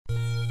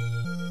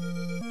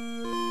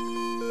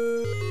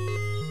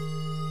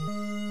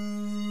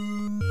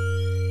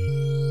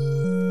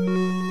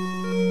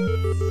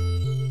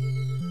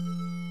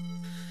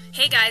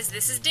Hey guys,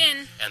 this is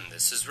Din. And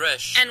this is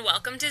Rish. And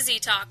welcome to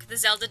Z-Talk, the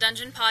Zelda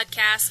Dungeon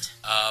podcast.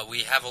 We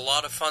have a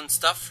lot of fun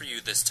stuff for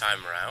you this time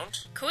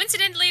around.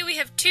 Coincidentally, we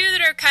have two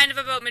that are kind of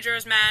about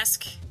Majora's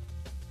Mask.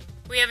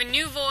 We have a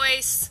new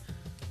voice,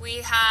 we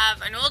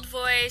have an old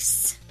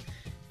voice,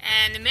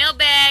 and the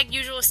mailbag,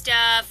 usual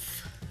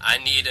stuff. I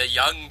need a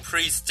young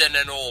priest and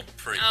an old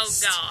priest.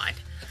 Oh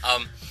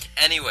god.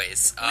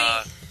 Anyways,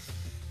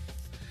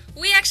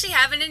 We actually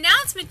have an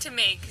announcement to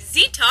make.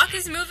 Z-Talk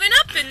is moving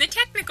up in the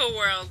technical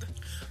world.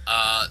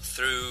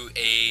 Through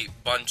a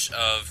bunch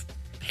of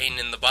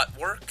pain-in-the-butt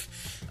work,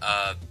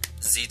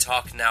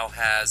 Z-Talk now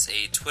has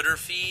a Twitter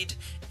feed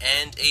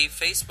and a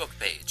Facebook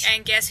page.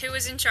 And guess who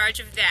is in charge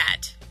of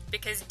that?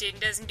 Because Din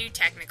doesn't do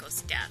technical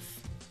stuff.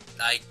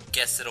 I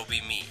guess it'll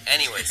be me.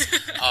 Anyways,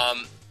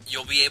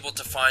 you'll be able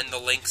to find the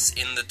links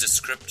in the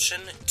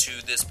description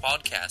to this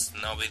podcast,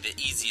 and that'll be the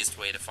easiest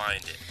way to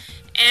find it.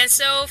 And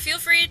so feel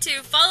free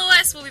to follow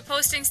us. We'll be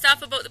posting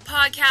stuff about the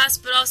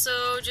podcast, but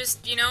also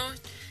just,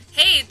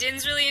 hey,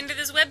 Din's really into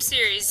this web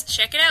series.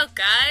 Check it out,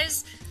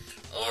 guys.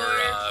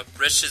 Or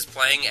Rish is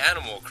playing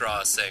Animal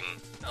Crossing.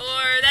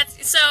 Or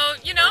that's, so,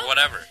 Or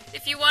whatever.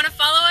 If you want to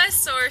follow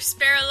us or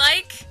spare a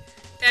like,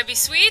 that'd be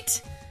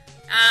sweet.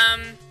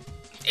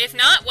 If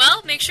not,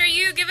 well, make sure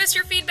you give us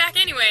your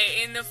feedback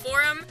anyway in the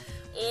forum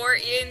or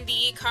in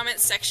the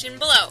comments section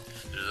below.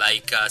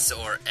 Like us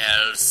or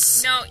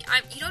else. No,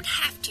 you don't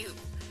have to.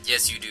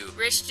 Yes, you do.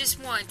 Rich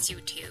just wants you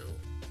to.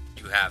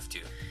 You have to.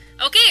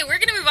 Okay, we're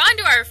going to move on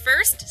to our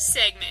first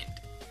segment.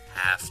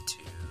 Have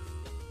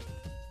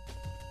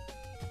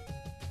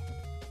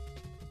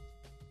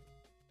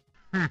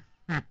to.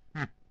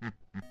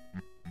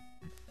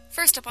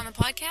 First up on the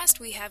podcast,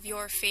 we have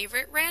your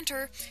favorite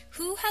ranter,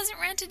 who hasn't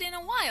ranted in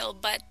a while,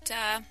 but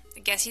I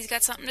guess he's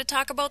got something to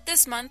talk about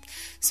this month,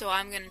 so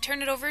I'm going to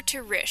turn it over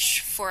to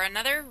Rish for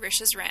another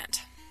Rish's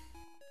Rant.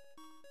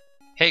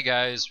 Hey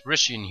guys,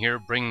 Rishian here,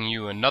 bringing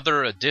you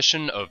another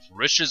edition of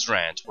Rish's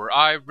Rant, where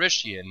I,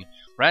 Rishian,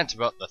 rant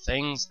about the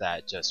things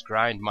that just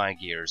grind my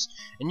gears.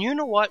 And you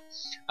know what?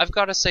 I've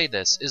got to say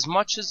this, as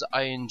much as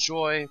I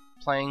enjoy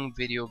playing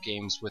video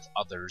games with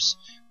others,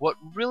 what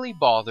really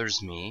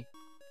bothers me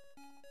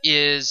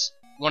is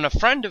when a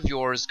friend of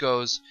yours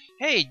goes,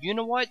 hey, you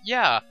know what?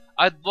 Yeah,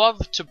 I'd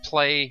love to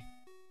play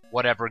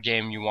whatever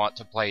game you want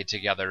to play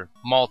together,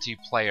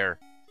 multiplayer,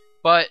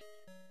 but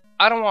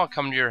I don't want to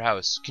come to your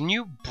house. Can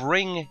you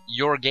bring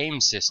your game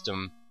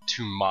system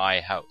to my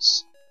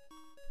house?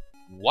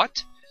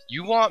 What?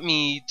 You want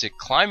me to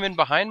climb in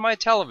behind my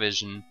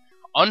television,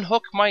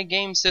 unhook my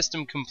game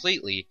system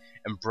completely,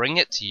 and bring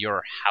it to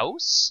your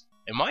house?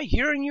 Am I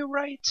hearing you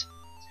right?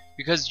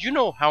 Because you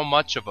know how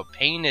much of a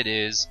pain it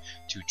is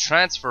to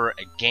transfer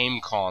a game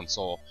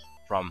console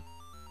from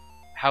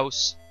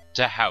house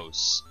to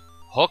house,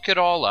 hook it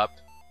all up,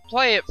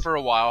 play it for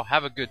a while,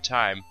 have a good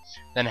time,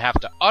 then have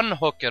to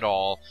unhook it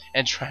all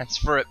and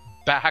transfer it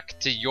back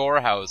to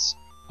your house,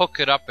 hook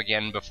it up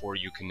again before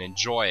you can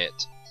enjoy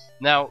it.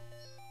 Now,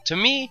 to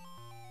me,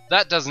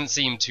 that doesn't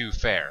seem too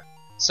fair.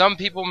 Some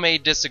people may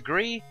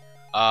disagree.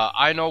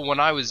 I know when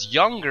I was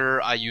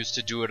younger, I used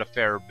to do it a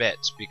fair bit,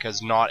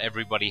 because not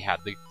everybody had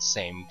the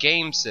same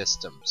game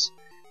systems.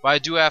 But I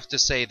do have to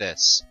say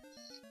this.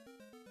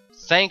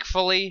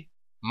 Thankfully,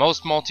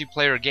 most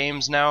multiplayer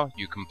games now,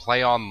 you can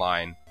play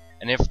online.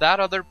 And if that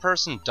other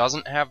person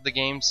doesn't have the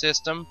game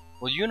system,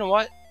 well, you know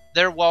what?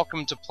 They're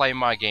welcome to play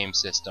my game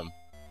system,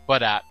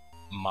 but at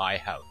my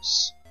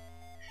house.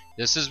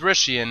 This is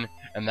Rishian,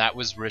 and that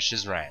was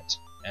Rish's Rant,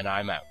 and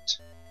I'm out.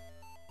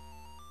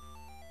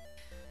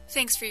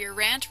 Thanks for your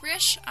rant,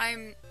 Rish.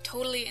 I'm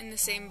totally in the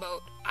same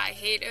boat. I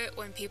hate it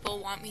when people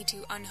want me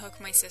to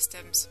unhook my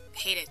systems.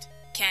 Hate it.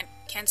 Can't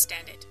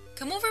stand it.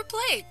 Come over,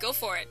 play. Go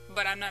for it.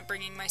 But I'm not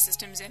bringing my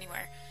systems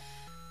anywhere.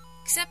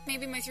 Except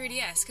maybe my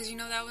 3DS, because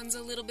that one's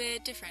a little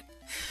bit different.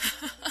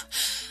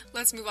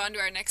 Let's move on to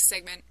our next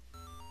segment.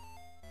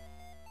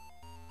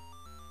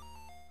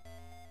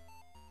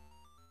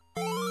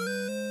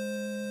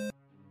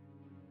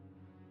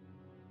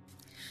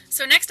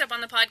 So next up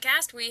on the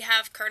podcast, we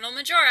have Colonel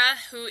Majora,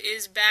 who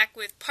is back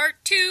with part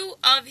 2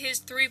 of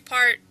his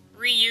 3-part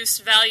reuse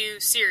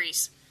value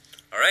series.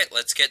 Alright,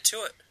 let's get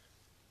to it.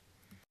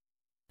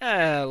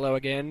 Hello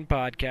again,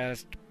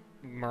 podcast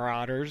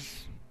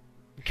marauders.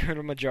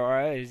 Colonel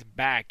Majora is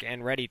back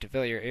and ready to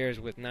fill your ears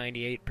with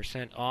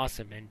 98%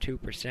 awesome and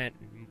 2%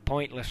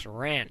 pointless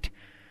rant.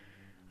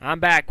 I'm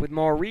back with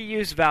more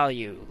reuse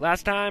value.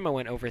 Last time I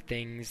went over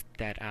things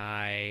that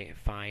I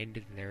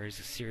find there is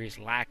a serious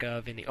lack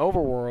of in the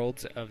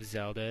overworlds of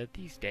Zelda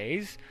these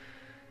days.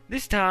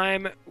 This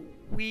time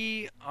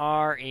we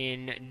are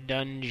in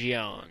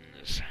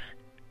dungeons.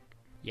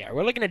 Yeah,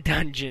 we're looking at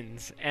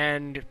dungeons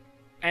and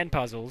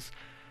puzzles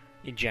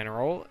in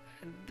general.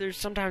 There's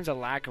sometimes a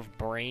lack of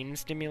brain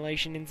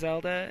stimulation in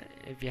Zelda,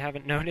 if you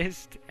haven't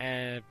noticed.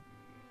 There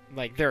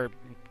are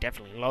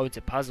definitely loads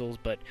of puzzles,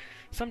 but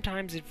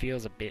sometimes it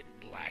feels a bit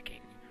lacking.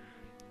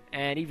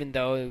 And even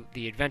though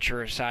the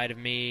adventurer side of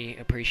me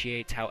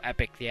appreciates how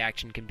epic the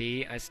action can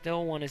be, I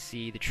still want to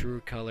see the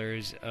true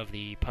colors of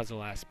the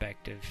puzzle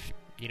aspect of,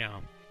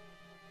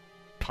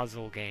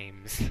 puzzle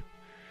games.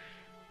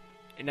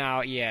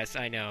 Now, yes,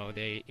 I know,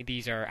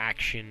 these are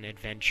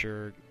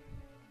action-adventure,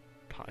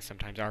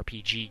 sometimes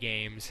RPG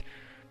games,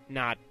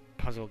 not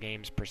puzzle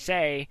games per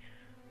se,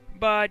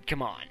 but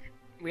come on.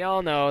 We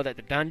all know that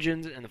the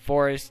dungeons and the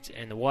forests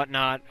and the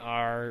whatnot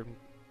are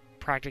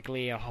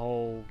practically a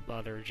whole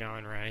other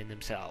genre in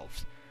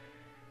themselves.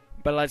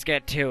 But let's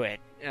get to it.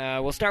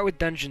 We'll start with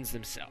dungeons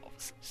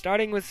themselves,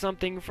 starting with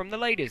something from the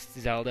latest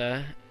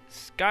Zelda,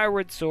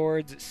 Skyward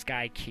Sword's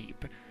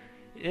Skykeep.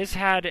 This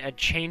had a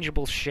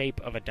changeable shape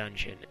of a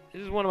dungeon.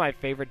 This is one of my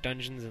favorite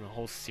dungeons in the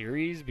whole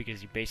series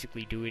because you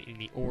basically do it in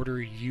the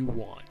order you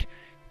want,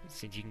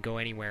 since you can go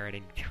anywhere at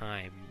any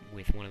time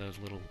with one of those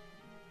little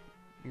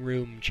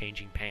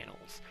room-changing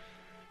panels.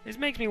 This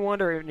makes me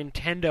wonder if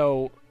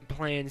Nintendo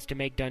plans to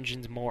make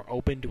dungeons more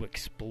open to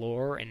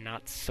explore and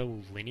not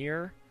so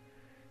linear.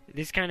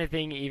 This kind of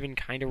thing even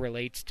kind of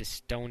relates to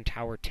Stone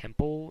Tower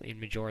Temple in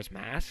Majora's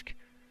Mask.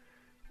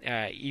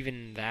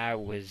 Even that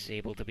was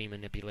able to be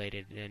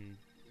manipulated, and,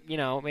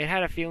 it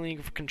had a feeling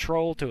of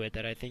control to it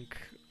that I think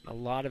a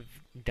lot of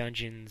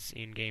dungeons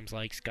in games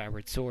like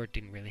Skyward Sword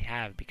didn't really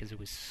have because it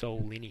was so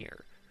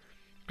linear.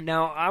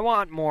 Now, I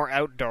want more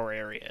outdoor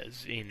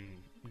areas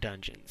in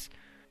dungeons,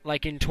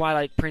 like in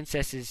Twilight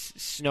Princess's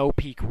Snow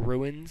Peak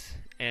Ruins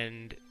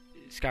and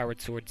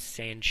Skyward Sword's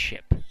Sand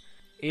Ship.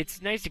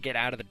 It's nice to get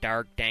out of the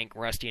dark, dank,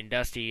 rusty, and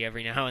dusty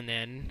every now and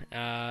then.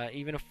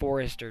 Even a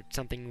forest or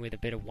something with a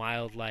bit of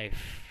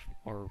wildlife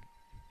or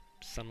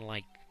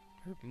sunlight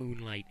or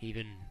moonlight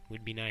even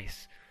would be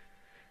nice.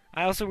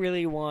 I also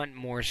really want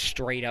more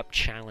straight-up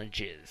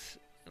challenges,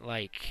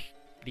 like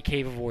the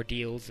Cave of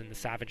Ordeals and the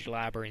Savage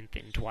Labyrinth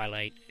in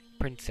Twilight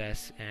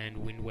Princess and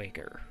Wind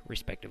Waker,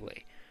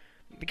 respectively.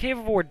 The Cave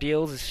of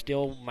Ordeals is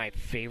still my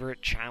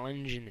favorite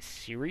challenge in the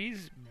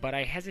series, but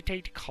I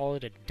hesitate to call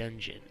it a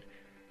dungeon.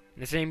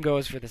 The same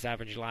goes for the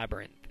Savage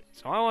Labyrinth.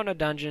 So I want a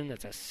dungeon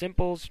that's a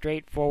simple,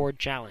 straightforward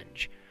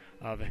challenge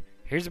of,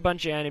 here's a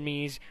bunch of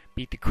enemies,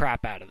 beat the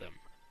crap out of them.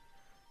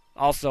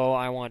 Also,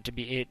 I want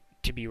it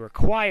to be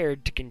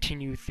required to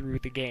continue through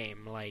the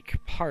game, like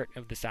part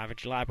of the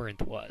Savage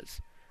Labyrinth was.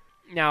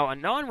 Now, a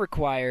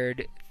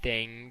non-required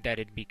thing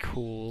that'd be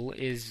cool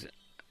is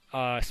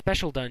a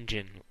special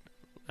dungeon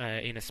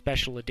in a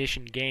special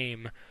edition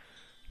game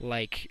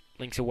like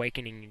Link's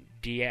Awakening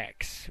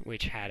DX,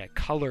 which had a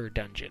color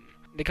dungeon.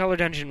 The color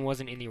dungeon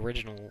wasn't in the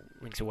original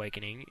Link's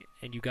Awakening,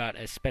 and you got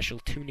a special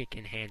tunic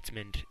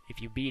enhancement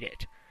if you beat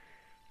it.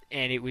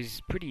 And it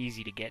was pretty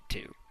easy to get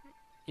to.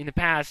 In the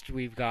past,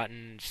 we've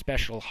gotten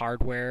special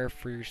hardware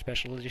for your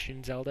special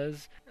edition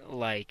Zeldas,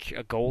 like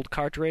a gold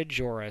cartridge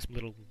or a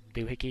little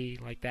doohickey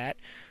like that.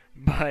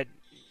 But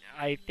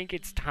I think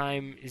it's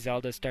time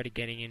Zelda started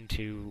getting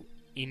into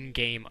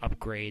in-game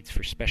upgrades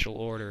for special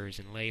orders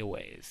and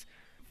layaways.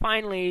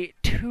 Finally,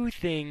 two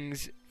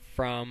things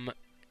from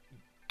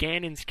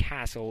Ganon's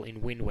castle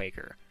in Wind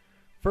Waker.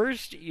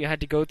 First, you had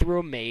to go through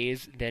a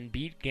maze, then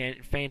beat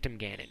Phantom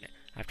Ganon.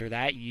 After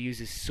that, you use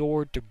his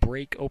sword to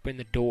break open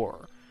the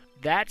door.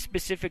 That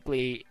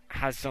specifically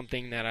has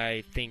something that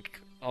I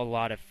think a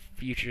lot of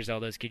future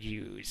Zeldas could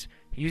use.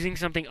 Using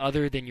something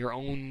other than your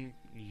own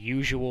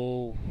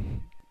usual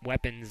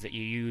weapons that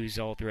you use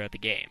all throughout the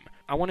game.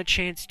 I want a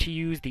chance to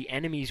use the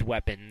enemy's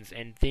weapons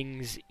and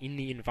things in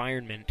the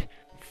environment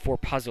for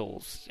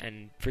puzzles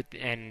and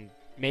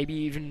maybe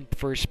even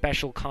for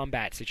special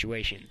combat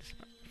situations.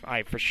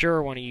 I for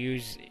sure want to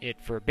use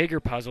it for a bigger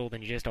puzzle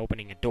than just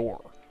opening a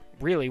door.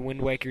 Really,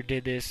 Wind Waker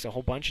did this a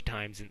whole bunch of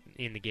times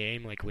in the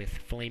game, like with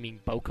flaming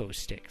Boko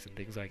sticks and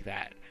things like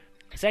that.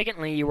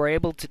 Secondly, you were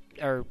able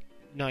to,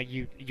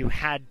 you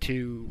had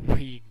to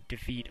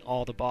defeat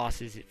all the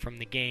bosses from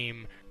the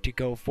game to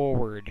go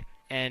forward,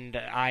 and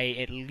I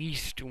at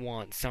least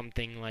want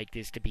something like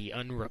this to be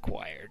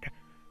unrequired.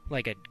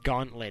 Like a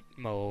gauntlet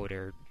mode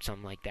or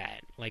something like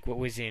that, like what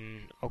was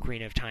in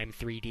Ocarina of Time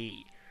 3D.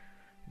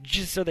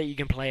 Just so that you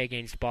can play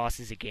against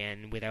bosses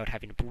again without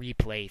having to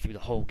replay through the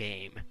whole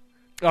game.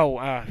 Oh,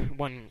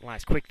 one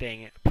last quick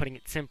thing. Putting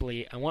it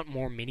simply, I want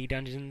more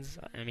mini-dungeons.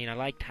 I mean, I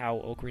liked how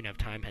Ocarina of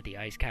Time had the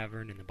ice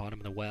cavern in the bottom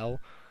of the well.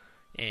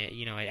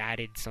 It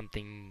added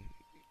something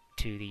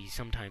to the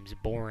sometimes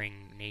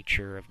boring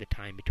nature of the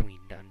time between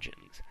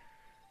dungeons.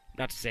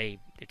 Not to say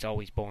it's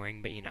always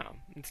boring, but,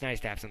 it's nice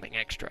to have something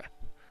extra.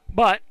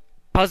 But,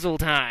 puzzle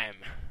time!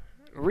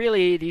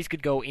 Really, these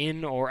could go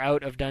in or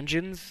out of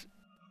dungeons.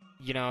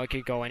 It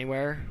could go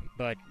anywhere,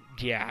 but,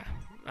 yeah,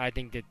 I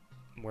think that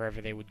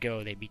wherever they would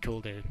go, they'd be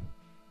cool to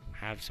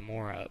have some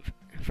more of.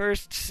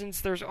 First,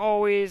 since there's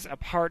always a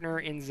partner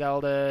in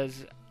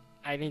Zeldas,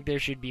 I think there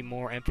should be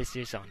more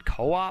emphasis on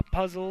co-op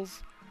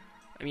puzzles.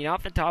 I mean,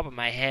 off the top of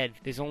my head,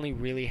 this only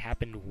really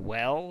happened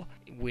well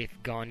with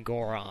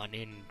Gongoron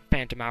in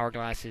Phantom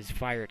Hourglass's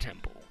Fire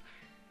Temple,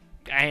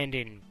 and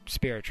in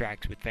Spirit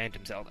Tracks with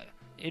Phantom Zelda.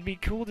 It'd be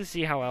cool to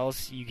see how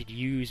else you could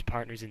use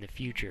partners in the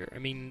future. I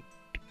mean,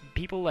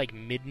 people like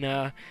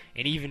Midna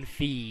and even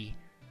Fi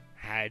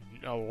had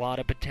a lot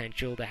of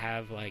potential to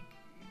have, like,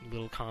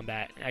 little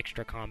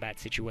extra combat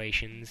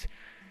situations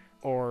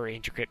or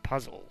intricate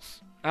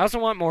puzzles. I also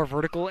want more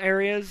vertical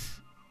areas,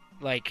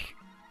 like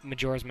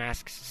Majora's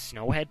Mask's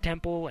Snowhead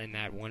Temple and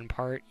that one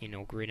part in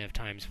Ocarina of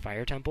Time's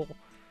Fire Temple,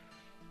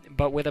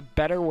 but with a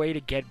better way to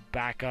get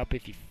back up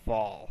if you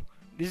fall.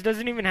 This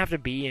doesn't even have to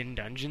be in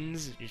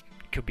dungeons. It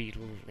could be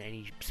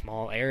any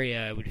small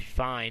area. It would be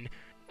fine.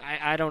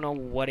 I don't know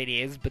what it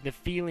is, but the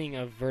feeling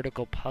of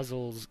vertical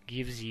puzzles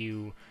gives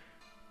you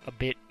a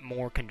bit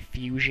more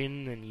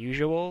confusion than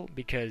usual,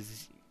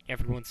 because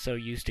everyone's so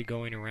used to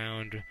going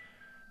around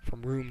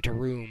from room to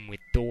room with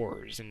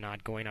doors and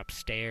not going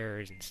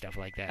upstairs and stuff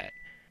like that,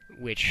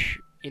 which,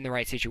 in the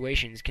right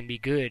situations, can be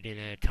good in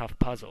a tough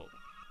puzzle.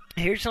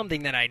 Here's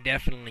something that I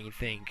definitely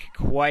think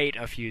quite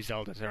a few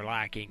Zeldas are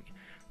lacking: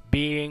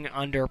 being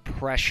under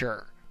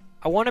pressure.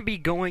 I want to be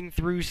going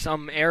through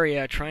some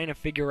area trying to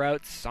figure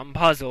out some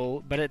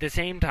puzzle, but at the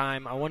same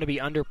time, I want to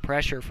be under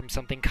pressure from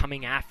something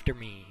coming after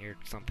me or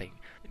something.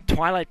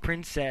 Twilight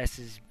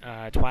Princess's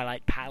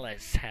Twilight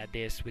Palace had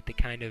this with the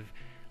kind of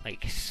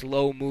like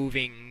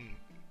slow-moving,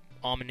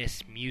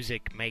 ominous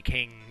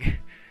music-making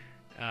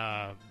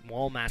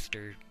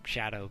Wallmaster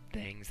shadow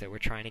things that were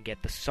trying to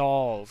get the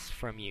souls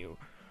from you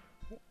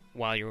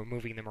while you were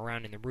moving them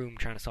around in the room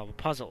trying to solve a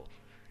puzzle.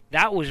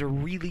 That was a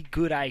really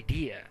good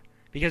idea,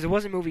 because it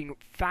wasn't moving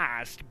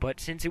fast, but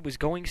since it was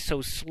going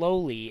so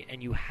slowly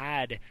and you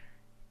had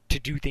to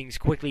do things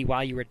quickly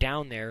while you were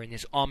down there and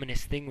this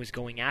ominous thing was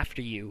going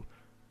after you,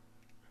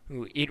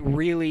 it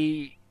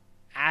really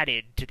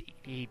added to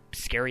the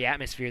scary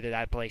atmosphere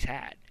that place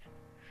had.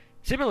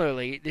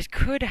 Similarly, this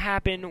could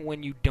happen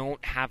when you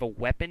don't have a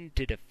weapon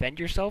to defend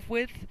yourself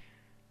with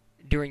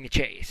during the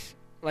chase,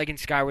 like in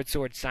Skyward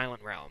Sword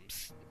Silent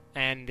Realms,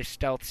 and the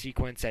stealth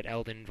sequence at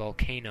Eldin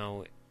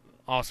Volcano,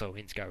 also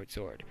in Skyward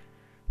Sword,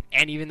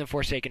 and even the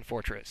Forsaken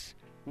Fortress.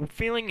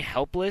 Feeling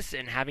helpless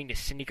and having to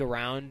sneak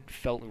around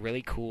felt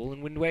really cool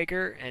in Wind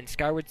Waker, and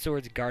Skyward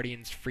Sword's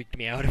Guardians freaked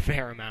me out a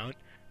fair amount.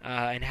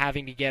 And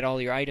having to get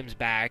all your items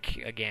back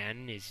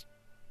again is,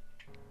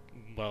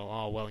 well,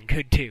 all well and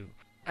good too.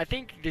 I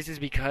think this is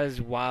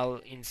because while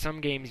in some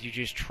games you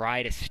just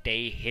try to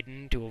stay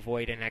hidden to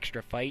avoid an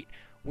extra fight,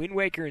 Wind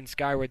Waker and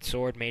Skyward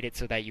Sword made it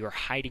so that you are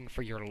hiding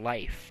for your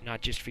life, not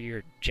just for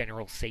your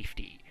general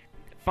safety.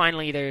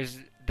 Finally, there's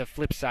the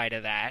flip side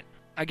of that.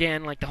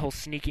 Again, like the whole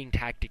sneaking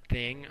tactic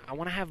thing, I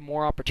want to have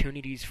more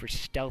opportunities for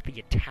stealthy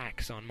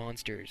attacks on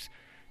monsters.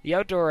 The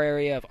outdoor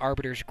area of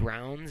Arbiter's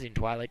Grounds in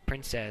Twilight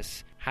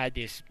Princess had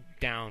this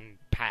down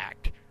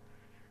packed.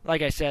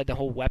 Like I said, the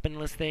whole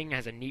weaponless thing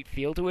has a neat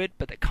feel to it,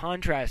 but the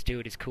contrast to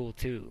it is cool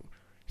too.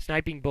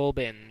 Sniping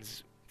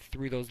Bulbins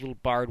through those little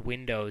barred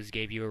windows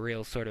gave you a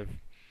real sort of,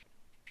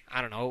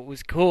 I don't know, it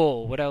was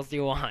cool. What else do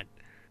you want?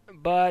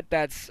 But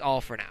that's all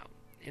for now.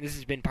 And this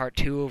has been part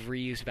 2 of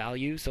Reuse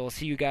Value, so I'll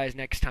see you guys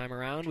next time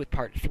around with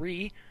part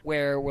 3,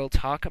 where we'll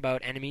talk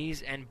about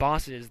enemies and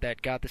bosses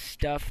that got the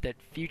stuff that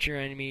future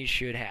enemies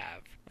should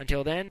have.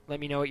 Until then, let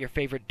me know what your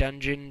favorite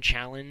dungeon,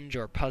 challenge,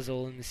 or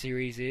puzzle in the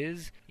series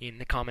is in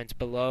the comments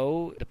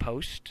below the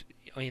post,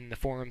 in the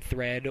forum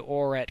thread,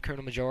 or at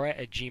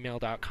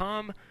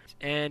colonelmajora@gmail.com.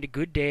 And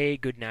good day,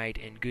 good night,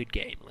 and good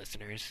game,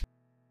 listeners.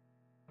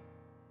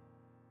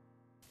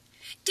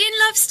 Din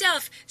loves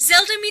stealth.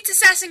 Zelda meets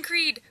Assassin's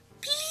Creed.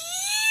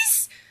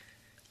 Please?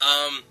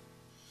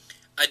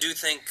 I do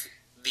think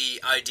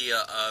the idea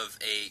of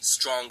a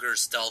stronger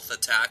stealth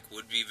attack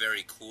would be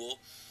very cool.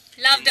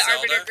 Love the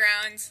Zelda. Arbiter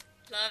Grounds.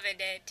 Loving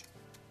it.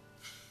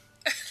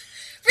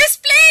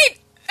 Wristblade!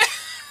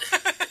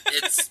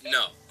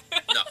 No.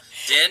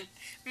 Din?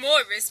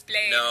 More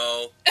wristblade.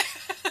 No.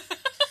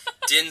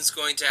 Din's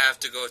going to have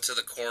to go to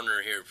the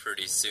corner here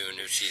pretty soon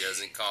if she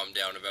doesn't calm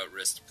down about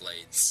wrist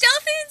blades.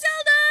 Stealth in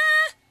Zelda!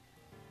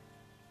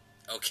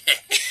 Okay.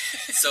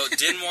 So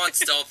Din wants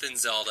stealth in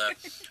Zelda.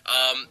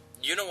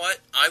 You know what?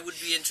 I would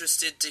be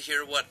interested to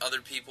hear what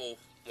other people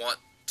want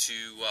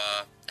to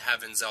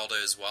have in Zelda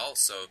as well.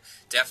 So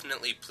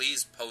definitely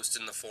please post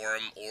in the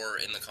forum or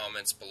in the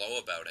comments below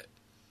about it.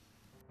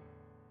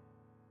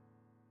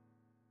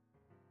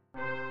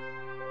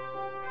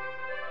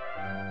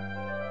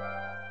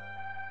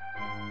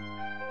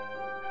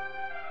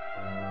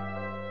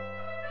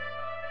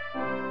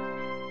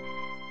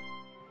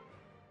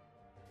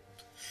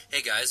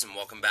 Hey guys, and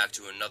welcome back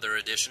to another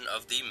edition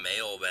of the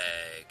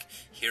Mailbag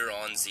here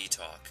on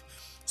Z-Talk.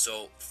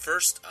 So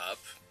first up,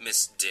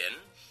 Miss Din,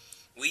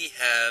 we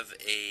have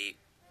a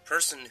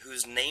person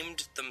who's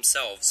named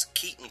themselves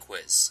Keaton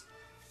Quiz.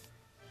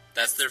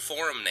 That's their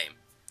forum name,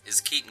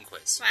 is Keaton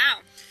Quiz.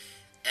 Wow.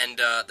 And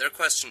their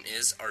question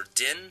is, are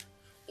Din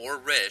or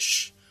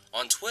Rish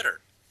on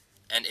Twitter?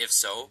 And if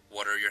so,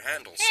 what are your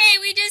handles? Hey,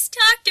 we just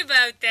talked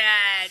about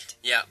that.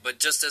 Yeah, but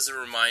just as a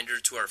reminder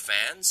to our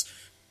fans,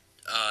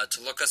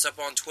 to look us up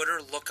on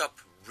Twitter, look up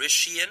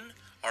Rishian,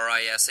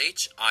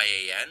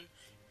 Rishian,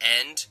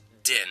 and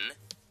Din,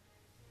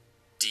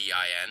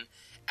 Din,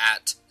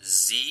 at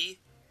Z_talk.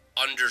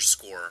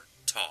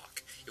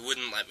 It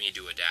wouldn't let me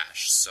do a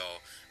dash,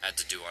 so I had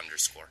to do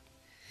underscore.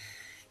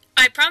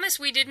 I promise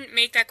we didn't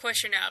make that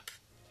question up.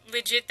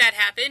 legit that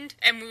happened,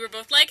 and we were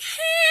both like,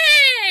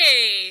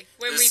 hey,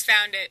 when we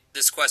found it.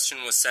 This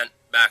question was sent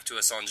back to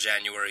us on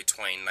January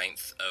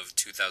 29th of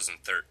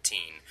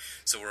 2013,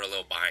 so we're a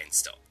little behind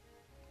still.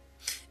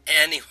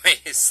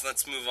 Anyways,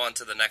 let's move on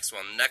to the next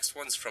one. The next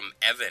one's from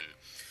Evan,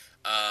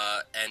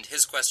 and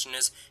his question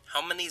is,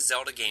 how many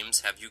Zelda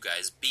games have you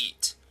guys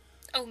beat?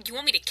 Oh, you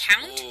want me to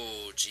count?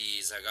 Oh,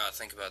 jeez, I gotta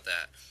think about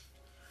that.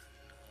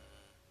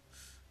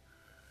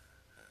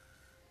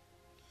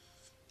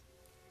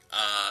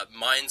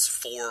 Mine's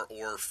 4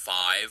 or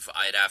 5.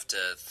 I'd have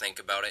to think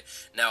about it.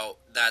 Now,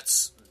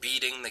 that's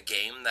beating the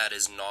game. That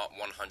is not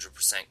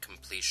 100%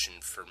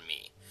 completion for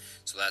me.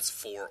 So that's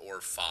 4 or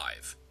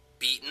 5.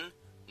 Beaten,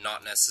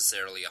 not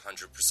necessarily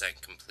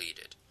 100%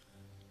 completed.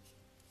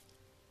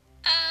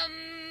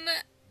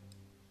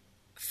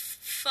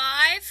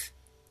 5?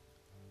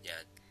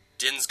 Yeah,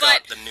 Din's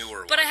got the newer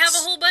ones. But I have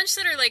a whole bunch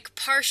that are like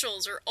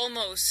partials or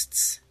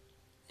almosts.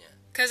 Yeah.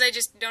 Because I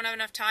just don't have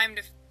enough time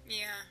to...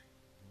 Yeah.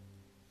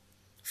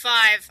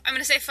 5. I'm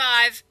going to say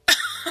 5.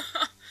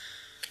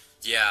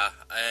 Yeah,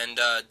 and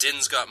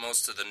Din's got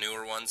most of the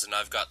newer ones, and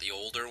I've got the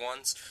older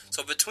ones.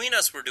 So between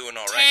us, we're doing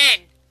all right.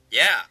 10.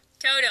 Yeah.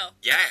 Total.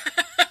 Yeah.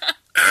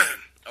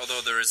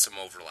 Although there is some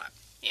overlap.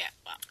 Yeah,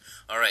 well.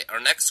 All right, our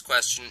next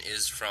question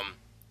is from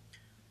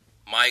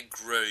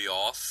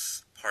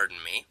Mygroyoth, pardon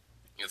me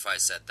if I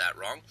said that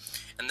wrong,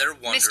 and they're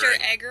wondering... Mr.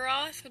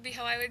 Eggeroth would be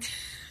how I would...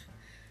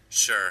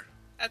 Sure.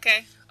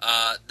 Okay.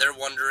 They're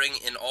wondering,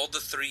 in all the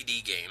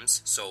 3D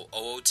games, so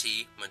OOT,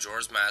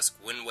 Majora's Mask,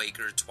 Wind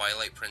Waker,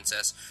 Twilight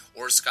Princess,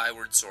 or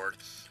Skyward Sword,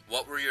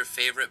 what were your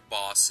favorite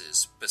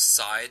bosses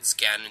besides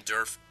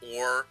Ganondorf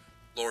or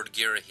Lord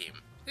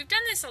Girahim? We've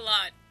done this a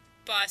lot,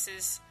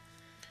 bosses.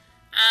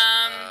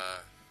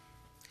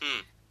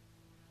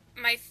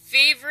 My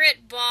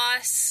favorite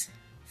boss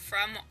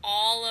from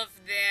all of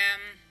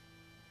them...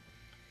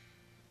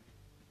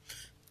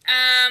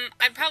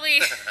 I'd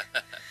probably...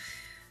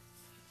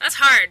 That's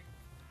hard,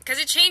 because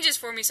it changes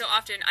for me so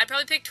often. I'd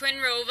probably pick Twin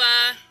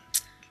Rova,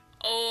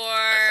 or...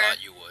 I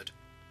thought you would.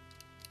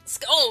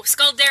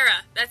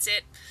 Scaldera, that's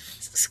it.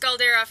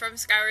 Scaldera from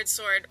Skyward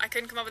Sword. I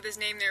couldn't come up with his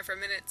name there for a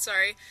minute,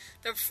 sorry.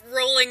 The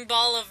rolling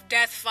ball of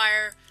death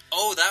fire.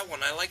 Oh, that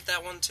one. I like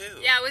that one, too.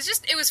 Yeah,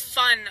 it was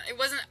fun. It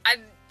wasn't... I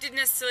didn't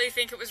necessarily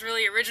think it was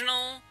really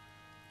original.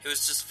 It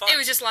was just fun. It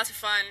was just lots of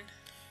fun.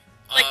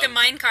 Like the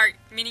minecart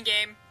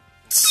minigame.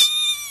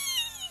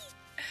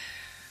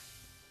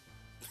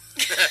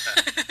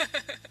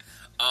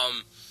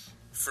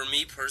 For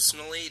me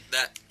personally,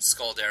 that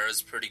Scaldera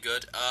is pretty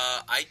good.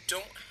 I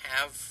don't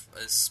have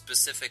a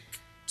specific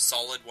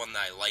solid one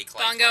that I like.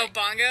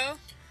 Bongo?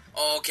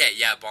 Oh, okay,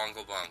 yeah,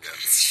 Bongo.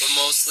 But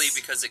mostly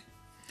because it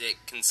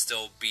can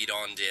still beat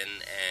on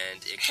Din,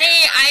 and it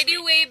Hey, I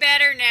do way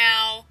better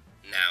now.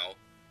 Now.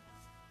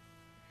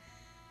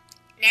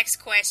 Next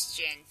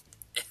question.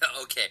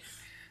 Okay.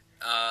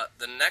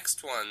 The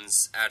next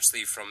one's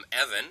actually from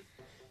Evan,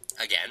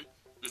 again.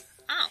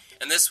 Oh.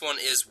 And this one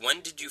is,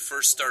 when did you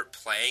first start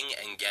playing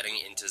and getting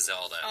into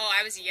Zelda? Oh,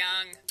 I was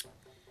young.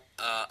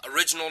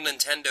 Original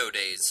Nintendo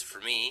days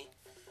for me.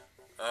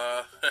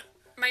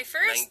 My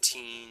first...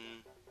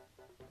 19...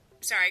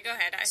 Sorry, go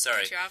ahead. I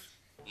cut you off.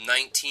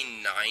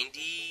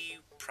 1990,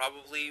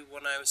 probably,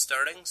 when I was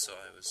starting, so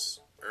I was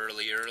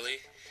early.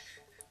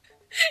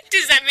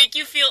 Does that make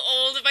you feel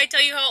old if I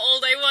tell you how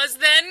old I was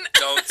then?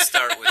 Don't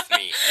start with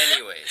me.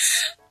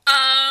 Anyways.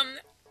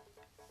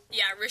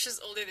 Yeah, Rish is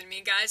older than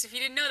me, guys, if you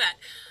didn't know that.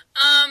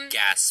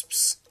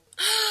 Gasps.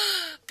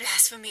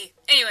 Blasphemy.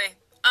 Anyway,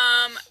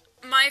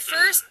 my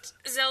first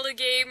Zelda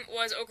game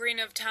was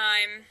Ocarina of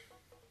Time.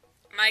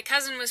 My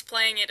cousin was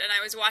playing it, and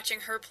I was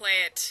watching her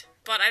play it.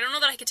 But I don't know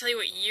that I could tell you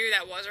what year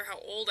that was or how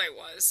old I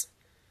was.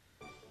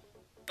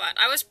 But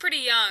I was pretty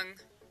young.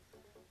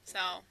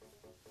 So.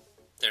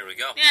 There we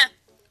go. Yeah.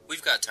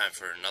 We've got time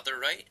for another,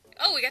 right?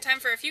 Oh, we got time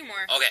for a few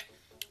more. Okay.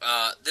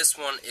 This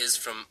one is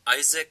from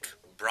Isaac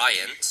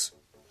Bryant.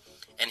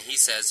 And he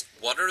says,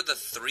 what are the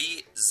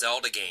 3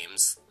 Zelda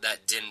games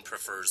that Din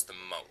prefers the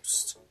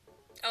most?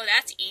 Oh,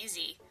 that's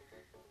easy.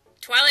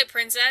 Twilight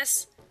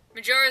Princess,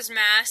 Majora's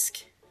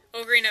Mask,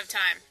 Ocarina of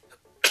Time.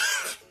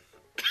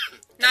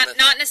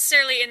 Not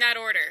necessarily in that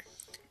order.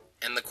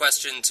 And the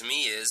question to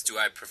me is, do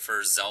I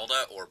prefer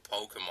Zelda or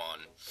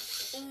Pokemon?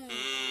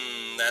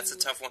 That's a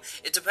tough one.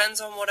 It depends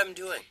on what I'm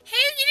doing.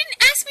 Hey, you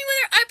didn't ask me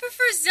whether I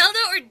prefer Zelda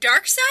or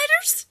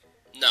Darksiders?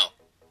 No.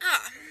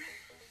 Ah.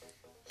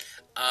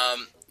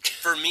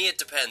 For me, it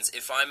depends.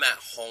 If I'm at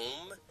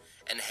home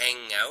and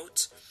hanging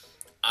out,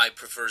 I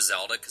prefer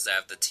Zelda because I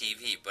have the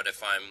TV. But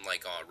if I'm,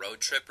 like, on a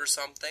road trip or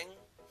something,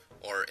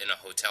 or in a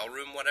hotel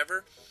room,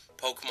 whatever,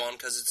 Pokemon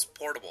because it's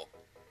portable.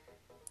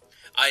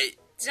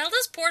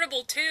 Zelda's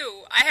portable,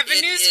 too. I have a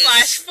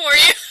newsflash for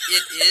you.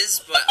 It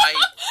is, but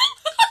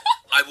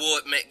I will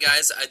admit,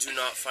 guys, I do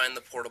not find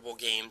the portable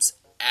games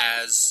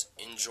as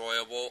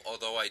enjoyable,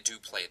 although I do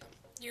play them.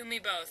 You and me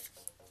both.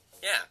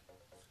 Yeah.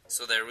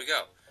 So there we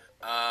go.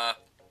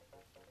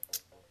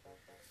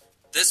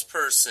 This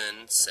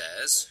person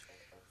says,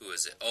 who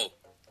is it? Oh,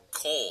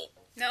 Cole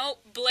No,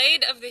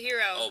 Blade of the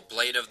Hero. Oh,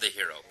 Blade of the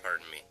Hero,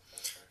 pardon me.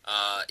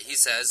 He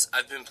says,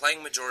 I've been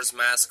playing Majora's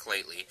Mask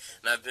lately,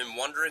 and I've been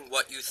wondering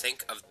what you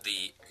think of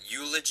the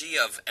Eulogy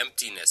of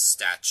Emptiness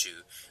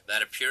statue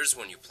that appears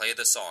when you play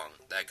the song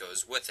that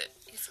goes with it.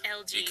 It's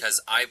LG.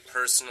 Because I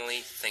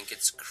personally think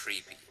it's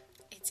creepy.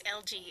 It's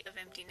LG of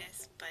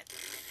Emptiness, but...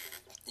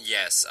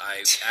 Yes,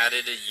 I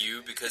added a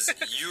U because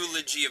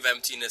Eulogy of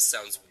Emptiness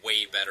sounds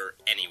way better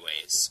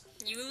anyways.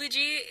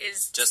 Eulogy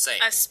is Just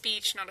saying. a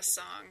speech, not a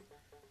song.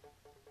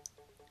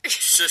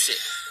 Shush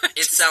it.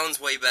 It sounds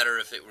way better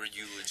if it were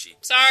eulogy.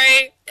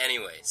 Sorry.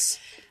 Anyways,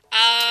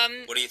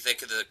 what do you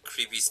think of the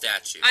creepy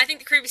statue? I think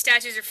the creepy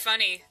statues are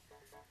funny.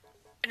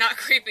 Not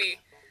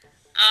creepy.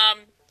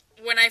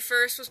 When I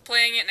first was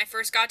playing it and I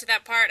first got to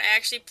that part, I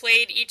actually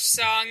played each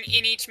song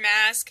in each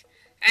mask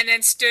and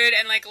then stood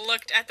and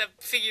looked at the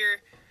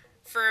figure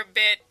for a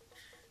bit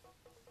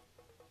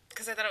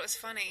because I thought it was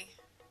funny.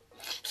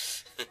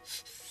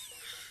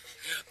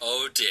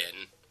 Oh,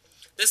 Din.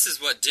 This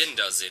is what Din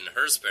does in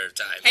her spare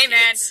time. Hey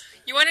man, kids.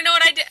 you want to know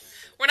what I did?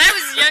 When I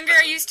was younger,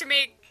 I used to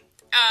make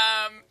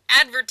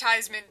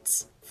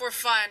advertisements for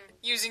fun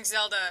using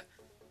Zelda.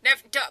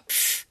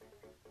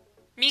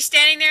 Me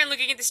standing there and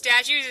looking at the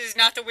statues is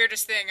not the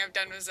weirdest thing I've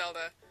done with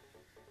Zelda.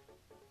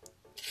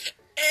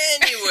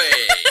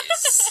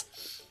 Anyways,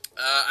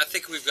 I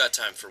think we've got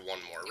time for one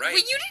more, right? Well,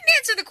 you didn't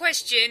answer the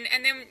question,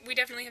 and then we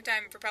definitely have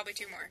time for probably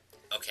two more.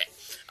 Okay.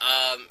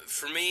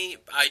 For me,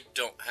 I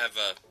don't have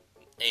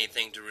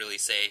anything to really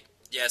say.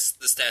 Yes,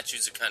 the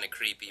statues are kind of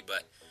creepy,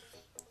 but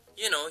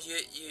you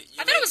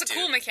I thought it was a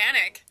cool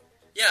mechanic.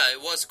 Yeah,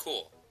 it was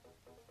cool.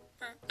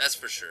 Huh. That's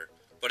for sure.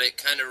 But it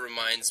kind of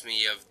reminds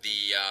me of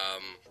the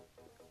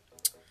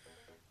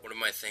what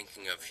am I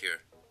thinking of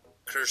here?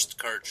 Cursed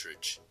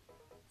Cartridge.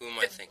 Who am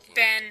I thinking?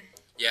 Ben.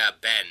 Yeah,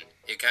 Ben.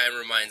 It kind of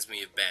reminds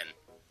me of Ben.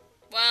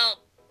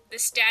 Well, the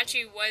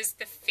statue was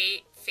the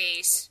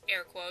face,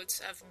 air quotes,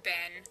 of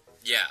Ben.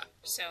 Yeah.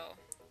 So.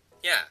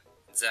 Yeah,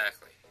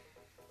 exactly.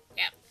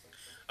 Yeah.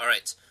 All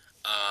right.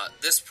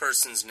 This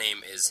person's name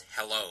is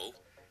Hello.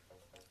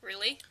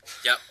 Really?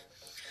 Yep.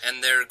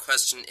 And their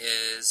question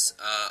is,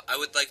 I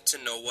would like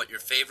to know what your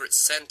favorite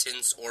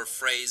sentence or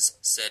phrase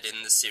said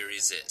in the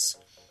series is.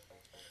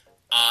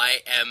 I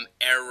am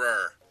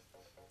error.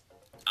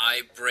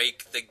 I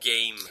break the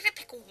game. You gotta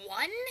pick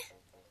one?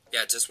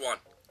 Yeah, just one.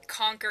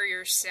 Conquer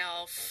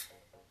yourself.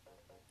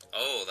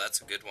 Oh,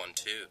 that's a good one,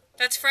 too.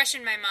 That's fresh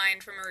in my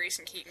mind from a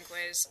recent Keaton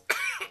quiz.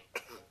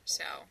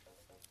 So.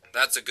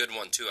 That's a good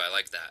one, too. I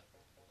like that.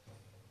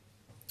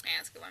 Yeah,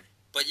 that's a good one.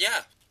 But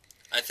yeah,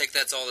 I think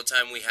that's all the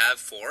time we have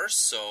for,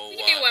 so... We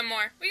can do one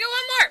more. We got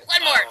one more.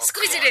 One more.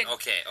 Squeeze it in.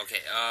 Okay.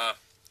 Oh,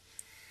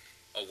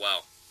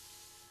 wow.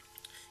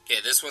 Okay,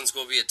 this one's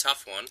going to be a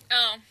tough one.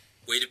 Oh.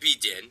 Way to be,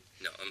 Din.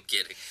 No, I'm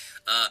kidding.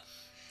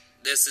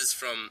 This is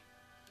from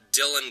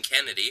Dylan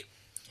Kennedy,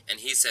 and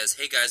he says,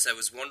 Hey guys, I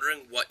was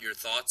wondering what your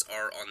thoughts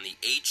are on the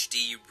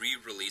HD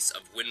re-release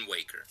of Wind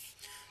Waker.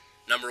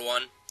 Number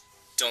one,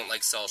 don't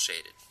like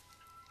cel-shaded.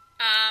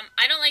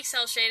 I don't like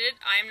cel-shaded.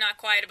 I'm not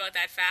quiet about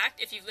that fact.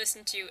 If you've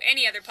listened to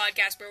any other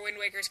podcast where Wind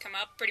Waker's come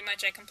up, pretty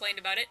much I complained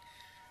about it.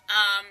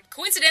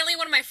 Coincidentally,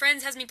 one of my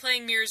friends has me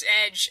playing Mirror's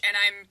Edge, and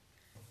I'm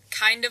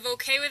kind of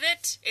okay with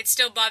it. It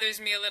still bothers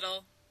me a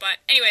little. But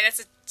anyway,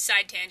 that's a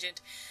side tangent.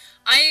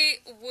 I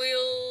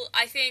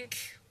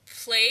think,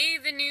 play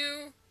the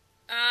new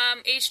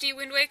HD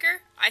Wind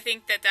Waker. I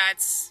think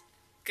that's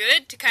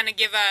good to kind of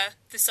give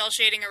the cel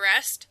shading a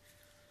rest.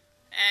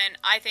 And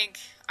I think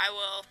I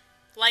will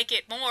like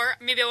it more.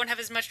 Maybe I won't have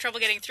as much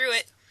trouble getting through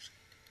it.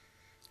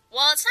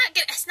 Well, it's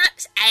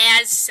not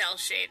as cel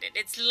shaded.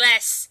 It's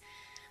less.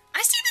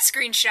 I see the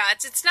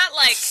screenshots. It's not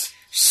like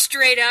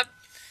straight up.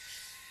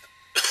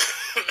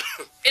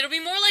 It'll be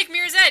more like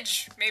Mirror's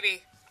Edge,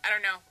 maybe. I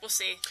don't know. We'll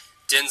see.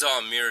 Din's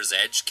on Mirror's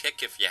Edge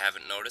kick, if you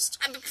haven't noticed.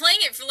 I've been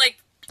playing it for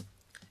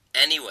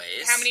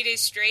Anyways. how many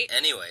days straight?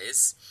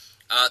 Anyways,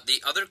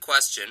 the other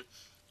question,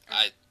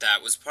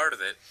 that was part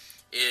of it,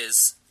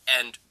 is,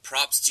 and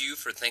props to you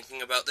for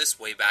thinking about this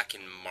way back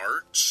in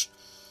March,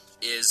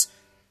 is,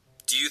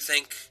 do you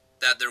think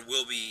that there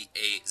will be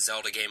a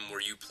Zelda game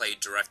where you play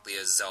directly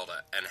as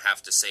Zelda and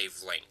have to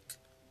save Link?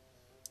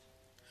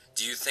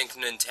 Do you think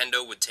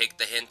Nintendo would take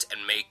the hint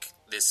and make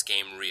this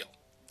game real?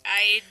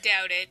 I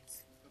doubt it.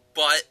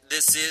 But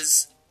this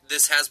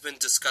has been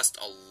discussed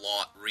a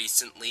lot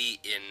recently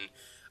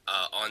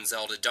on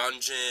Zelda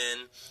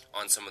Dungeon,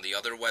 on some of the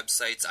other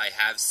websites. I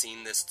have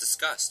seen this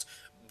discussed.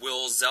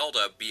 Will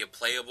Zelda be a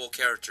playable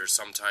character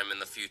sometime in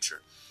the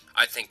future?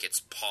 I think it's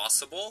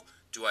possible.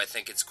 Do I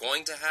think it's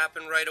going to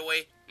happen right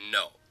away?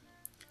 No.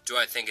 Do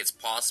I think it's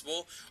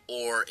possible?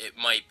 Or it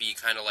might be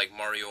kind of like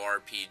Mario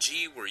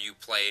RPG, where you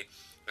play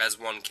as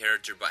one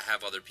character but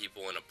have other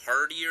people in a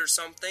party or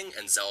something,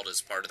 and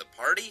Zelda's part of the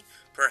party?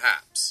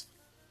 Perhaps.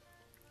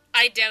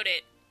 I doubt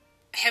it.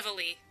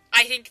 Heavily.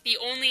 I think the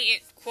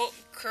only, quote,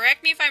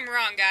 correct me if I'm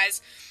wrong,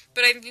 guys,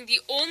 but I think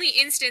the only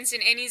instance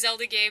in any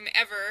Zelda game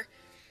ever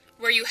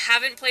where you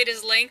haven't played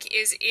as Link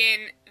is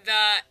in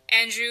the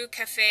Andrew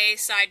Cafe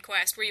side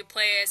quest where you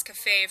play as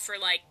Cafe for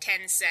like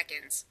 10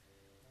 seconds.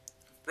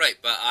 Right,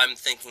 but I'm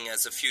thinking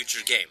as a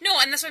future game. No,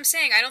 and that's what I'm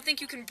saying. I don't think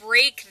you can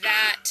break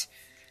that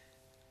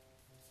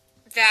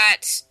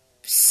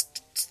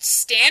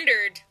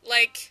standard.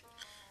 Like,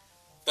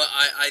 but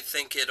I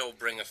think it'll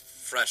bring a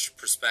fresh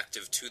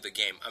perspective to the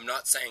game. I'm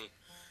not saying,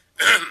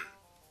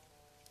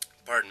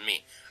 pardon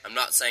me, I'm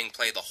not saying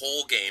play the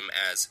whole game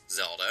as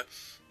Zelda,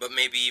 but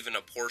maybe even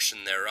a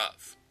portion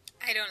thereof.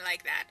 I don't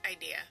like that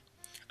idea.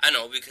 I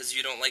know, because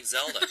you don't like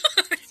Zelda.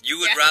 You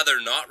would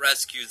rather not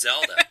rescue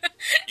Zelda.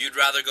 You'd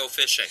rather go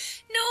fishing.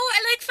 No,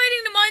 I like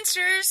fighting the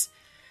monsters.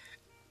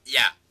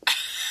 Yeah.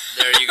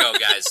 There you go,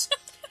 guys.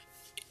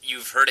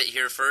 You've heard it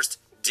here first.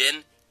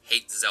 Din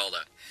hates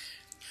Zelda.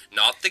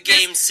 Not the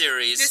game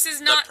series,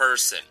 the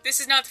person. This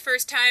is not the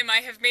first time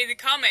I have made the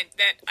comment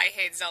that I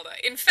hate Zelda.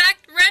 In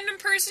fact, Random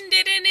Person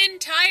did an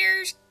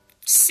entire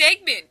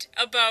segment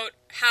about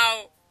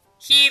how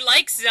he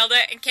likes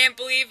Zelda and can't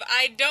believe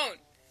I don't.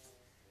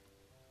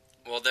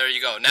 Well, there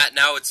you go.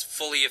 Now it's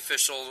fully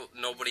official.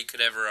 Nobody could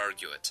ever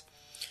argue it.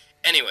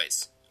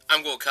 Anyways,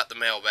 I'm going to cut the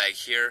mailbag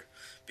here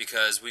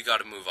because we got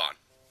to move on.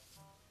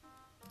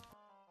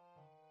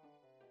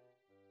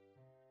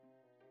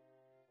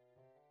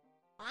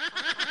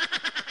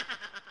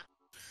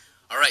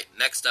 Alright,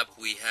 next up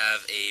we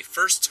have a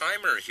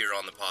first-timer here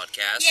on the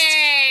podcast.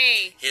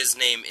 Yay! His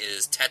name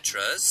is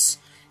Tetras,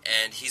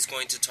 and he's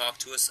going to talk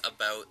to us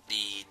about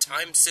the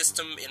time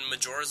system in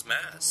Majora's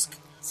Mask.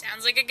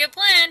 Sounds like a good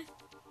plan.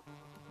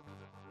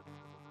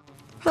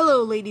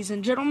 Hello, ladies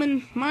and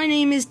gentlemen. My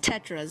name is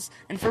Tetras,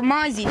 and for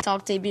my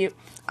Z-Talk debut,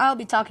 I'll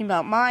be talking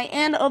about my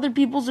and other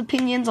people's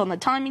opinions on the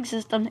timing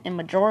system in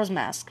Majora's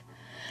Mask.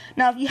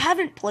 Now, if you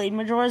haven't played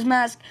Majora's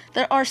Mask,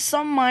 there are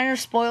some minor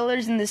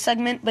spoilers in this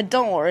segment, but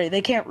don't worry,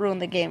 they can't ruin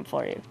the game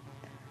for you.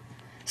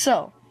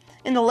 So,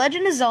 in The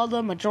Legend of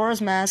Zelda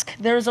Majora's Mask,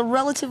 there is a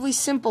relatively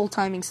simple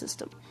timing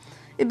system.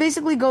 It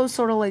basically goes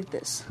sort of like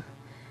this.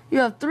 You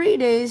have 3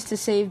 days to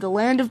save the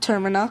land of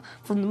Termina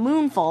from the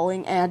moon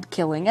falling and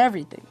killing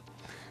everything.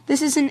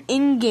 This is an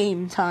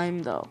in-game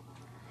time, though.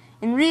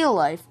 In real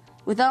life,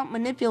 without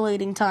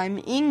manipulating time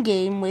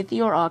in-game with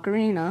your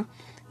ocarina,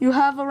 you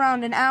have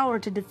around an hour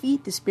to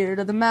defeat the Spirit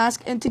of the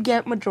Mask and to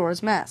get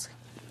Majora's Mask.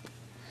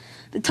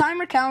 The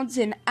timer counts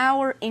in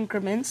hour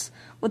increments,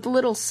 with the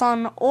little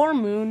sun or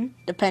moon,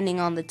 depending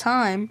on the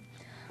time,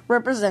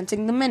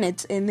 representing the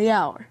minutes in the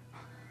hour.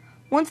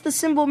 Once the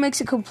symbol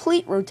makes a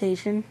complete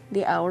rotation,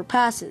 the hour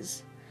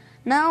passes.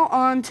 Now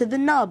on to the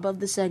nub of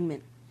the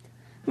segment.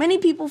 Many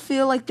people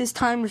feel like this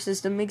timer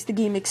system makes the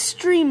game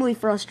extremely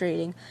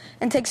frustrating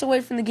and takes away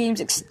from the game's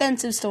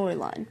extensive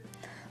storyline.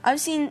 I've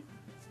seen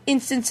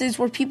instances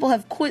where people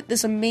have quit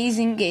this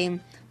amazing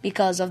game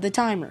because of the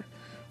timer.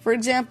 For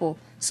example,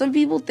 some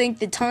people think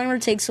the timer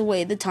takes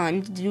away the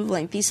time to do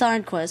lengthy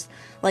side quests,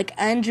 like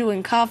Andrew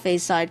and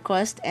Cafe's side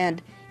quest,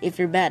 and, if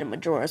you're bad at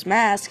Majora's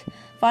Mask,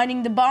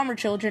 finding the Bomber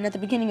Children at the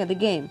beginning of the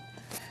game.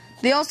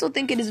 They also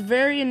think it is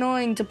very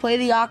annoying to play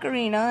the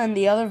ocarina and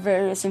the other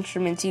various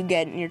instruments you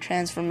get in your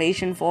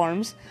transformation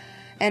forms,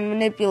 and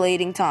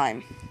manipulating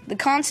time. The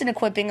constant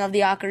equipping of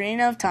the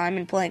Ocarina of Time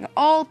and playing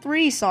all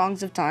 3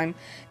 songs of time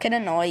can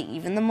annoy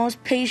even the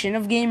most patient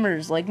of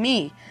gamers like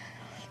me.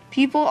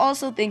 People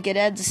also think it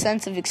adds a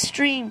sense of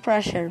extreme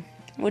pressure,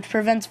 which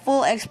prevents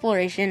full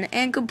exploration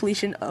and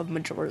completion of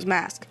Majora's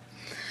Mask.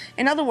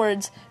 In other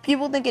words,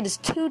 people think it is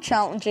too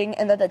challenging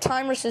and that the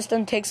timer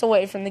system takes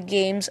away from the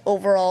game's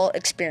overall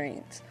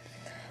experience.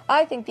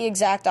 I think the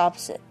exact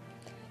opposite.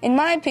 In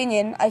my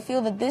opinion, I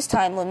feel that this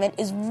time limit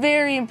is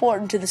very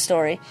important to the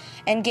story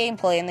and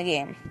gameplay in the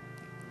game.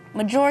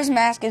 Majora's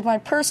Mask is my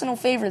personal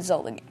favorite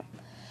Zelda game.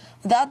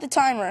 Without the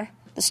timer,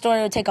 the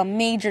story would take a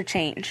major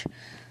change.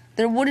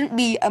 There wouldn't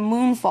be a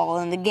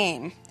moonfall in the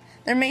game.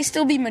 There may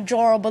still be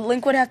Majora, but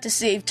Link would have to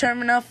save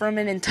Termina from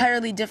an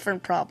entirely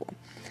different problem.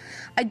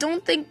 I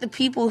don't think the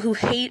people who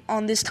hate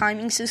on this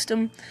timing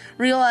system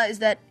realize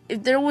that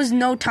if there was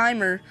no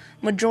timer,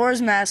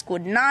 Majora's Mask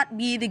would not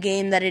be the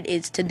game that it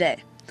is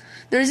today.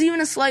 There's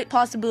even a slight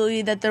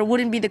possibility that there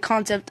wouldn't be the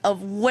concept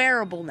of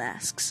wearable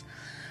masks.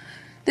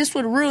 This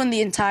would ruin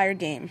the entire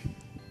game.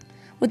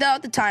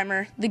 Without the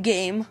timer, the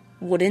game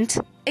wouldn't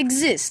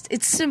exist.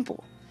 It's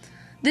simple.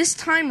 This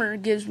timer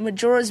gives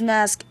Majora's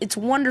Mask its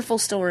wonderful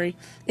story,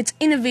 its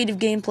innovative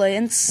gameplay,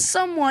 and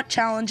somewhat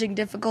challenging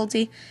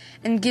difficulty,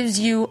 and gives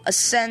you a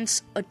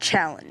sense of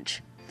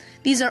challenge.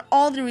 These are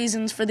all the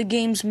reasons for the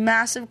game's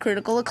massive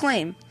critical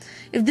acclaim.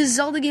 If this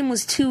Zelda game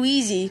was too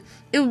easy,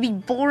 it would be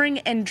boring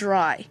and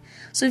dry.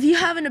 So if you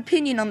have an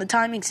opinion on the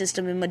timing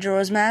system in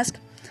Majora's Mask,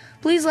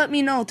 please let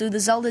me know through the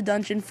Zelda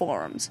Dungeon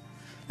forums.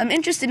 I'm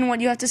interested in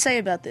what you have to say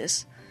about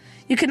this.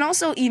 You can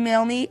also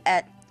email me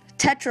at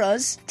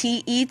Tetras,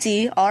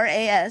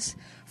 Tetras,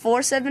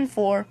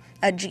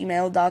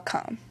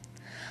 474@gmail.com.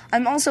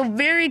 I'm also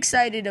very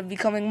excited of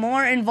becoming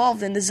more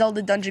involved in the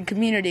Zelda Dungeon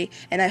community,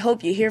 and I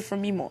hope you hear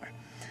from me more.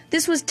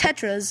 This was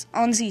Tetras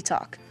on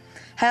Z-Talk.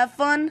 Have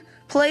fun,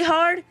 play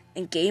hard,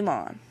 and game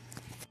on.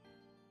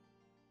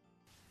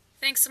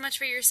 Thanks so much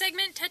for your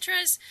segment,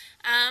 Tetras.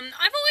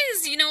 I've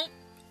always,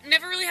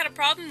 never really had a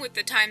problem with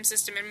the time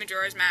system in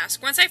Majora's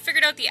Mask. Once I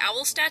figured out the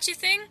owl statue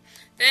thing,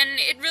 then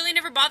it really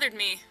never bothered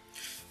me.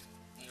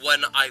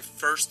 When I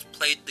first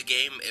played the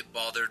game, it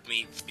bothered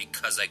me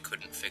because I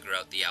couldn't figure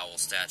out the owl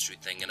statue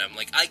thing, and I'm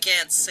like, I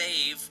can't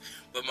save,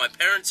 but my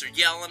parents are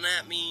yelling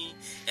at me,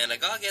 and I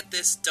gotta get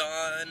this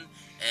done,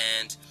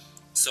 and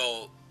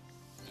so,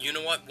 you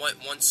know what,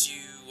 once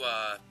you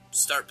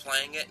start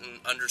playing it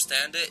and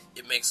understand it,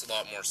 it makes a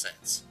lot more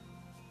sense.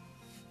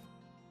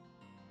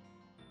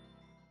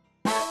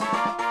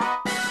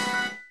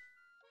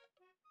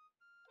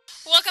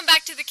 Welcome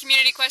back to the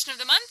Community Question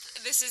of the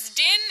Month. This is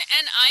Din,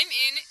 and I'm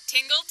in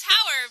Tingle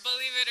Tower,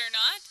 believe it or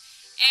not.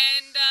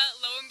 And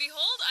lo and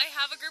behold, I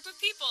have a group of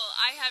people.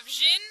 I have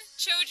Jin,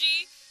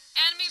 Choji,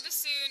 Anime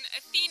Bassoon,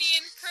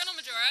 Athenian, Colonel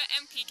Majora,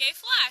 and PK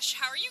Flash.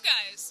 How are you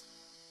guys?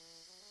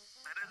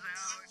 Let us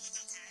out.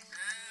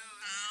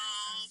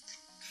 Help.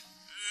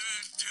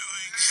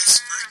 Doing this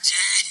for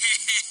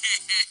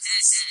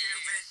days.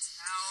 Stupid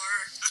tower.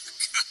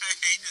 I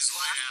hate this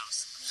lighthouse.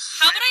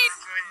 How would I...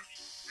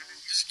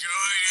 Just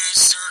going in a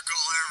circle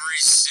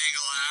every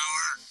single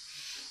hour.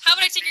 How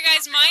would I take your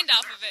guys' mind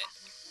off of it?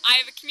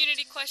 I have a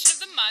community question of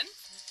the month.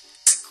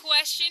 The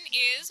question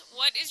is,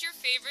 what is your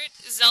favorite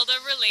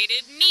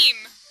Zelda-related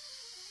meme?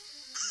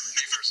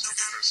 Me first.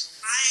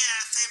 My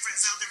favorite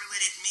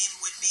Zelda-related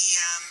meme would be,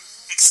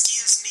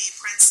 excuse me,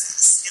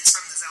 princess. It's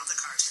from the Zelda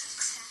cartoon.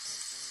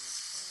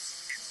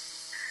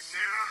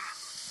 No.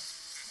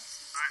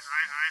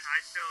 I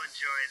still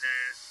enjoy the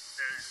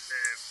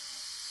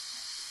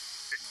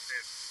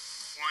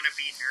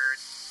wannabe nerd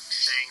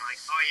saying like,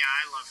 oh yeah,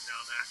 I love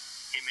Zelda.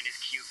 Him and his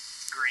cute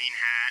green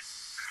hat.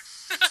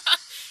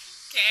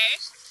 Okay.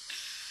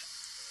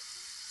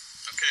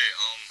 Okay,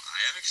 I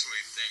actually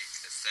think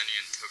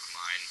Athenian took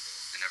mine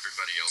and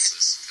everybody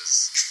else's,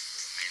 because,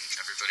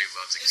 everybody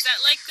loves it. Is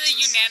that like the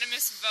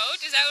unanimous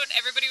vote? Is that what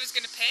everybody was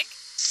going to pick?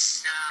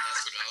 No.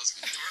 That's what I was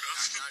going to do.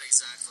 Not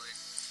exactly.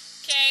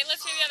 Okay,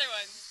 let's hear the other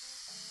one.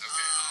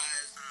 Okay,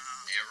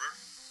 Error.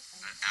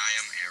 I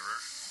am Error.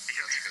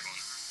 That's a good one.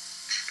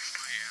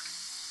 Oh yeah.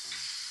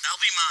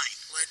 That'll be mine.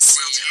 Let's see,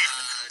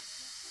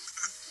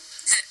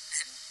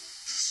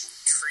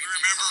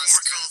 remember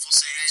more colorful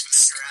sayings for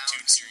this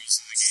cartoon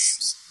series in the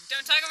games.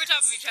 Don't talk over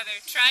top of each other.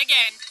 Try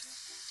again.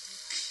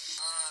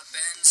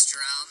 Ben's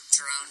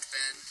drowned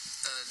Ben,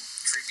 the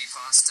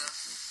creepypasta.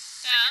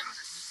 Yeah.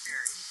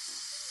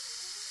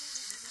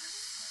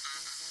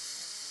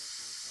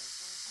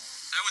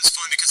 That one's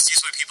fun because it's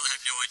used by people that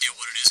have no idea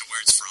what it is or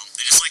where it's from.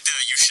 They just like the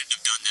 "you shouldn't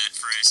have done that"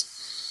 phrase.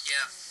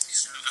 Yeah.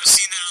 I've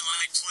seen that on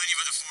like plenty of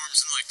other forums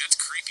and like, that's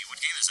creepy. What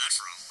game is that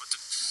from? What the...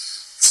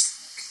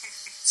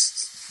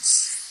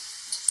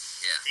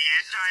 Yeah. The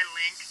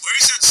anti-Link. Why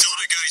is that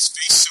Zelda guy's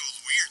face so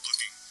weird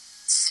looking?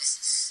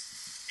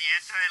 The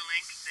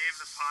anti-Link Save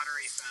the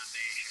Pottery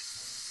Foundation.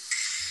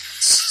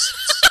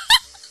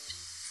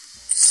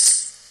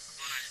 That's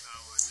what I saw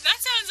one. That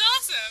sounds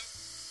awesome.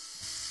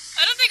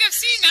 I don't think I've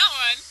seen that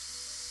one.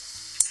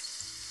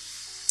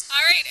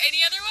 Alright,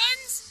 any other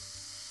ones?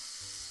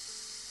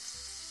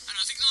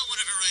 I think the one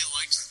I've really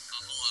liked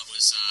a whole lot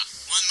was,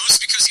 one,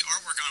 most because the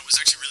artwork on it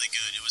was actually really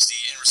good. It was the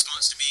In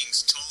Response to Being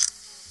Told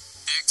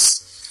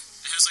X.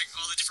 It has, like,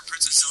 all the different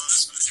Princess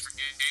Zeldas from the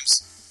different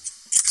games.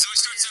 So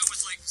it starts out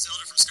with, like,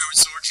 Zelda from Skyward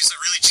Sword. She's,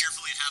 like, really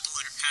cheerfully and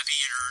happy,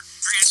 and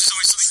her answer's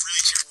always something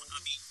really cheerful and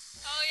upbeat.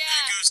 Oh, And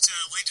yeah. it goes to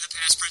Link to the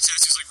Past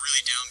Princess, who's, like,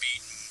 really downbeat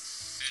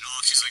and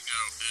off. She's like,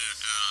 no,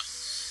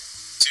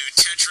 to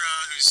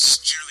Tetra, who's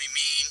generally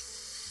mean.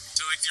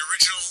 To, like, the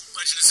original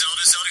Legend of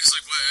Zelda, Zelda's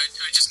like, what,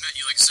 I just met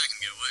you, like, a second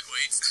ago,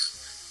 wait.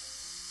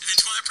 And then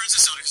Twilight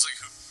Princess Zelda, who's like,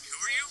 who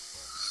are you?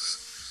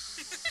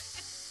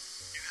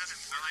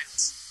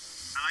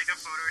 I like the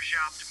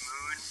photoshopped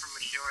moon from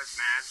Majora's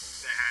Mask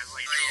that has,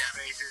 like,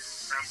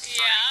 faces and stuff.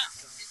 Yeah.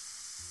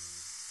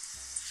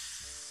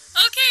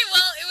 Okay,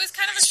 well, it was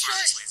kind of a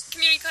short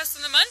community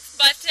question of the month,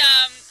 but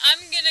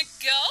I'm gonna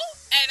go,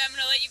 and I'm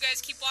gonna let you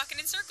guys keep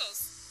walking in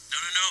circles.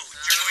 No.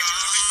 You're going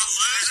to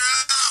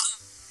loser!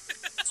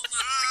 The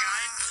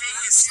guy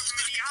is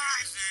the guy.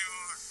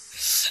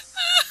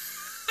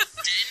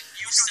 Didn't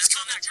you step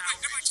on that tower?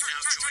 Now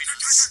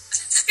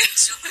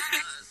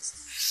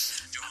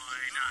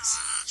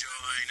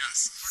join us.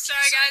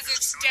 Sorry, guys,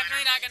 it's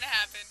definitely not gonna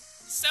happen.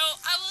 So,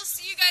 I will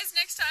see you guys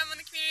next time on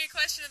the community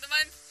question of the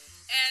month,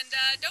 and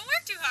don't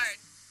work too hard.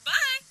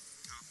 Bye!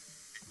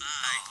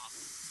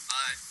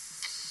 Bye.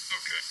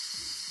 Okay.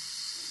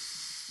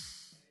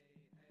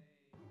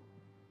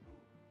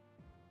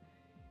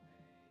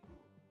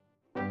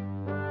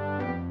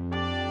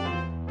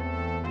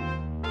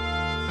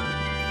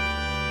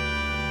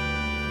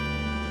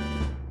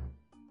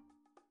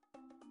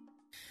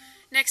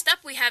 Next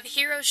up, we have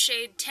Hero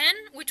Shade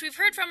 10, which we've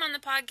heard from on the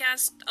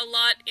podcast a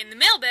lot in the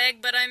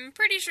mailbag, but I'm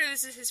pretty sure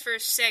this is his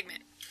first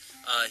segment.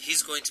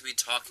 He's going to be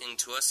talking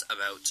to us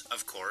about,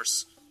 of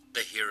course,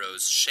 the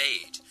hero's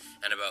shade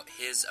and about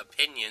his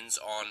opinions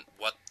on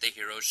what the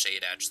hero's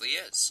shade actually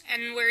is.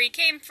 And where he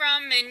came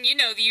from, and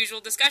the usual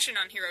discussion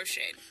on hero's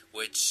shade.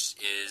 Which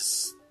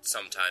is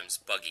sometimes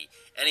buggy.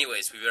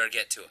 Anyways, we better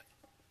get to it.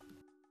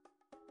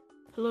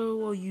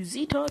 Hello, all you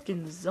Z-Talk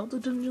and Zelda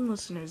Dungeon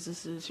listeners.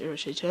 This is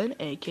Hiroshi Chen,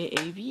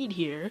 aka Veed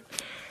here.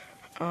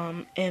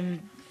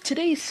 And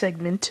today's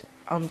segment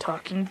I'm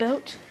talking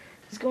about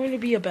is going to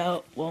be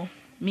about, well,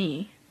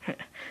 me.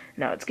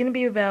 No, it's going to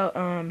be about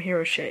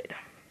Hero Shade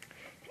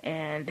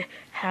and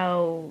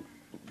how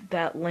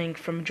that Link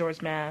from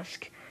Majora's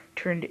Mask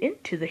turned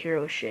into the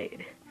Hero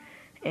Shade,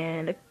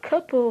 and a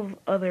couple of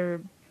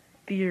other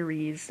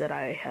theories that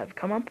I have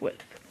come up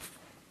with.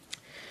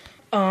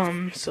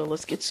 So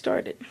let's get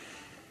started.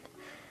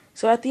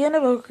 So at the end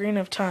of Ocarina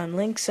of Time,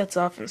 Link sets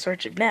off in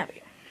search of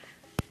Navi.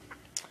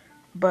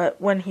 But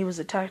when he was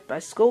attacked by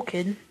Skull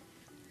Kid,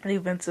 the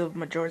events of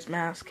Majora's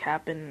Mask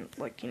happen,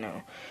 he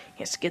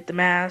has to get the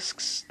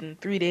masks in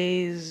 3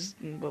 days,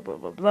 and blah blah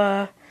blah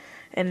blah.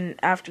 And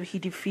after he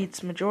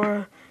defeats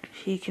Majora,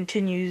 he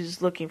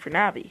continues looking for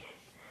Navi.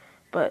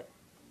 But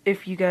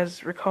if you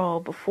guys recall,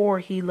 before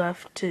he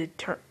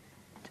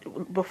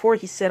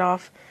set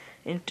off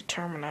into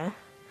Termina,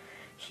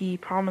 he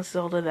promised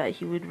Zelda that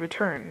he would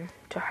return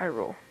to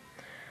Hyrule.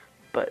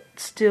 But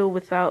still,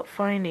 without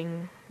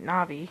finding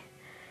Navi,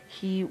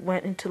 he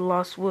went into the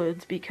Lost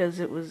Woods because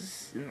it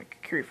was in the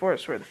Kokiri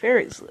Forest where the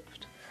fairies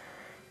lived.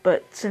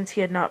 But since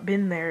he had not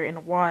been there in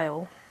a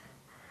while,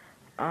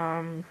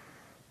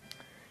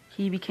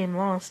 he became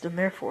lost and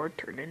therefore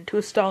turned into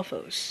a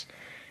Stalfos.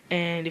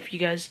 And if you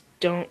guys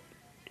are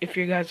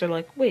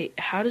like, wait,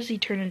 how does he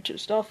turn into a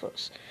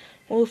Stalfos?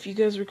 Well, if you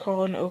guys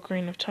recall in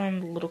Ocarina of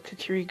Time, the little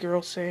Kokiri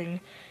girl saying,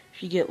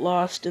 if you get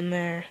lost in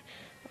there,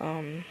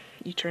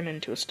 you turn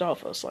into a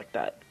Stalfos, like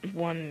that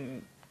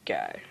one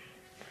guy.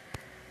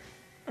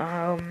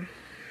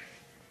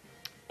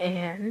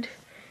 And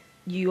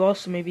you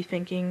also may be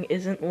thinking,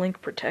 isn't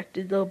Link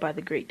protected, though, by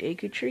the Great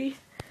Deku Tree?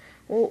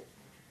 Well,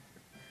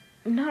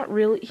 not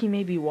really. He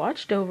may be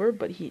watched over,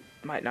 but he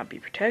might not be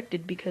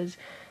protected, because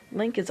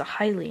Link is a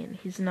Hylian.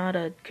 He's not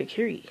a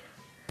Kokiri.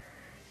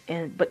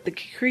 But the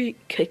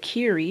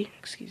Kokiri,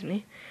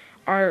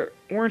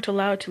 weren't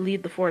allowed to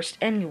leave the forest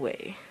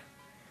anyway.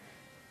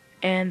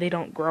 And they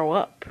don't grow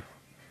up.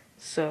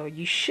 So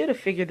you should have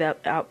figured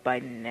that out by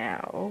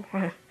now.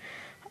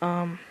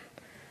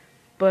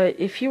 But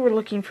if you were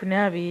looking for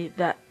Navi,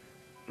 that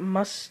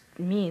must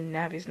mean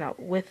Navi's not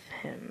with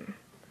him.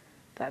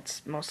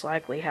 That's most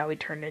likely how he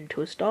turned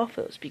into a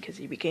Stalfos, because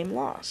he became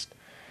lost.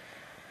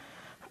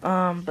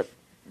 But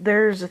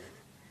there's a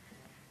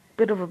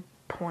bit of a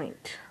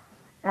point.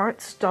 Aren't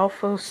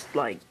Stalfos,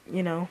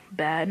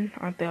 bad?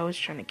 Aren't they always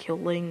trying to kill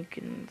Link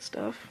and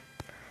stuff?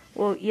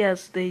 Well,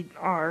 yes, they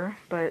are,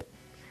 but,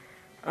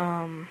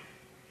 the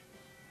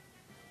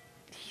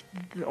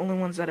only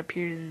ones that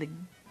appeared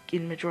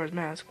in Majora's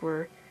Mask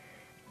were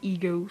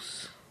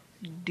Egos,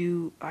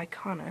 Du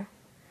Ikana,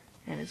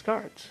 and his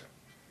guards.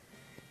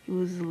 He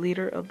was the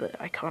leader of the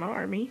Ikana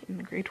army in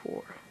the Great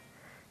War,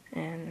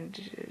 and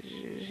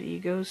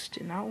Egos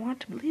did not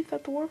want to believe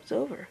that the war was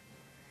over,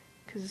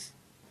 because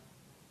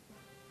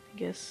I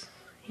guess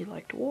he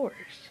liked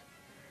wars.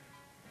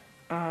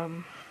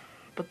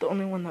 But the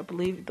only one that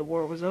believed the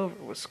war was over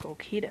was Skull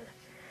Kida.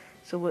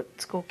 So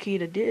what Skull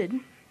Kida did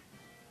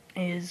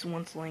is,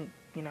 once Link,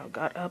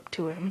 caught up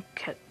to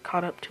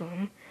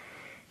him,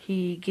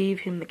 he gave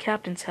him the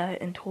captain's hat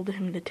and told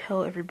him to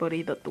tell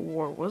everybody that the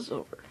war was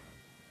over.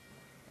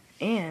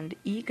 And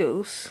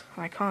Egos,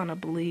 Ikana,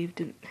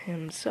 believed in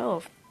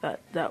himself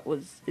that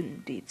was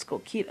indeed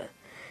Skull Kida,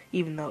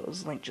 even though it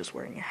was Link just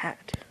wearing a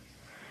hat.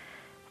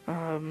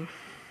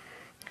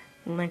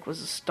 Link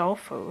was a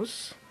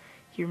Stalfos.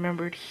 He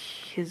remembered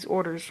his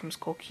orders from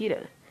Skull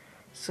Kida,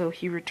 so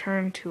he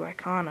returned to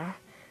Ikana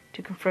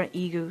to confront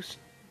Egos,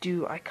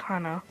 Du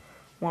Ikana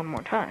one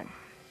more time.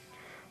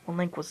 When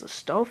Link was a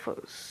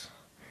Stalfos,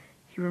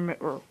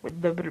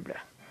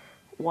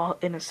 while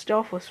in a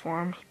Stalfos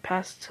form, he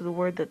passed to the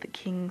word that the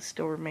king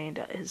still remained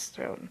at his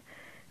throne,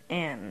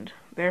 and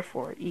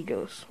therefore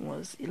Egos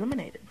was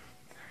eliminated.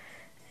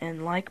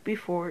 And like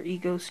before,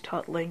 Egos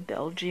taught Link the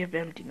Elegy of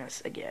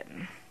Emptiness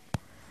again.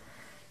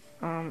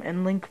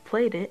 And Link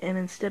played it, and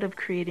instead of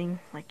creating,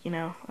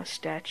 a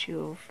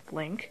statue of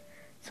Link,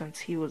 since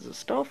he was a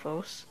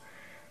Stalfos,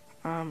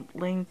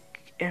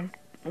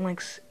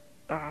 Link's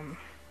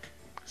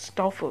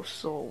Stalfos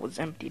soul was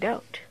emptied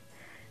out,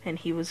 and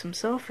he was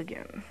himself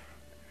again.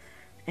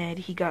 And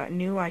he got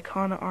new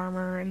Ikana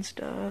armor and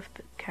stuff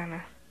that kind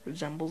of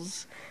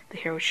resembles the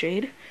Hero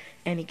Shade,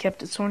 and he kept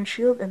his Horn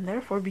Shield, and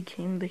therefore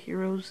became the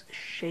Hero's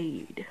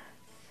Shade.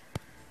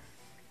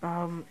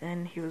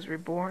 And he was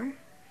reborn.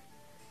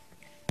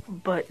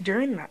 But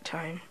during that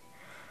time,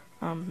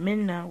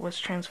 Midna was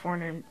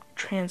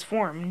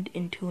transformed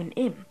into an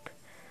imp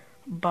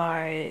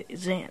by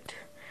Zant.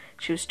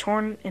 She was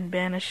torn and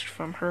banished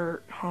from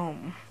her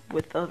home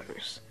with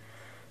others.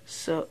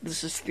 So,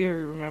 this is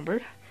theory,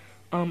 remember?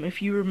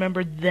 If you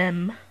remember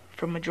them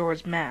from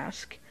Majora's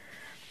Mask,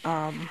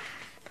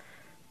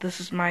 this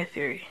is my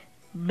theory.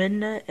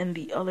 Midna and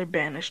the other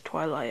banished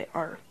Twilight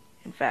are,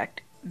 in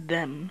fact,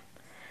 them.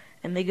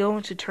 And they go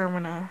into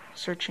Termina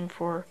searching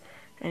for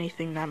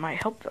anything that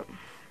might help them.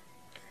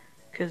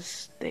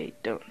 Because they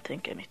don't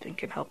think anything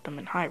can help them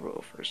in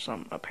Hyrule for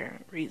some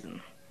apparent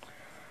reason.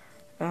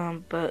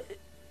 But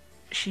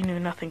she knew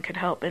nothing could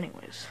help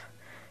anyways.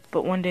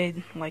 But one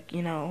day,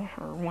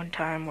 or one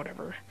time,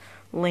 whatever,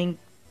 Link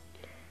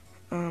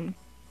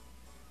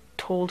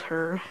told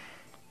her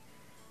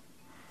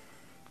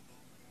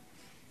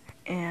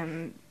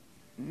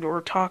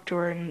or talked to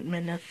her, and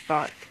Midna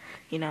thought,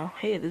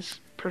 hey, this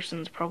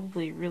person's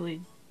probably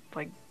really,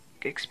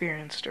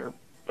 experienced or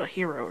a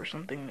hero or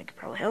something that could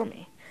probably help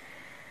me.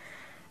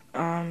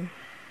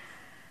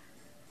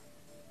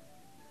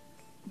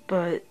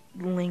 But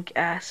Link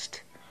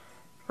asked,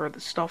 or the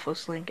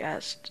Stalfos Link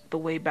asked the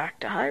way back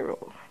to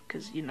Hyrule,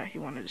 because, he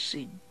wanted to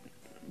see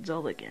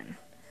Zelda again.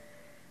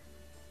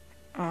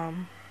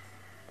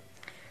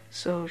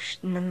 So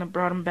Midna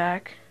brought him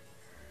back,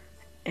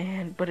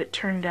 but it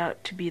turned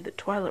out to be the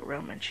Twilight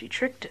Realm, and she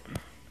tricked him.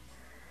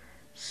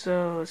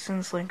 So,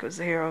 since Link was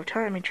the hero of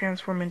time, he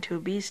transformed into a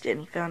beast,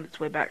 and he found its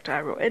way back to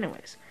Hyrule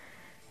anyways.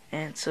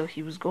 And so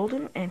he was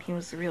golden, and he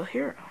was the real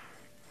hero.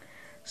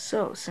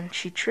 So, since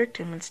she tricked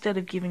him, instead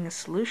of giving a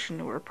solution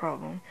to her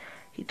problem,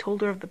 he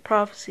told her of the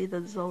prophecy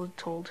that Zelda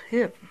told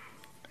him.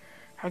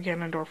 How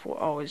Ganondorf will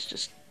always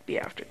just be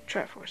after the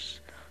Triforce.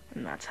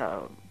 And that's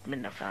how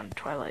Midna found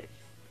Twilight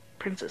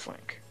Princess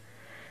Link.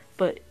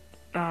 But,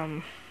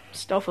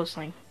 Stalfos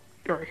Link,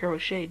 or Hero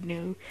Shade,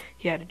 knew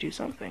he had to do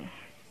something.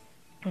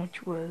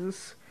 Which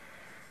was,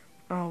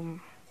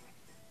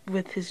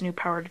 with his new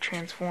power to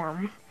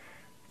transform,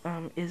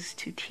 is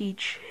to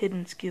teach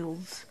hidden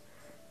skills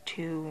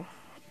to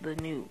the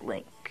new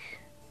Link.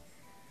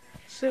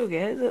 So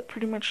guys, that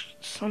pretty much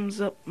sums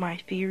up my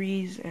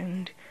theories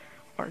and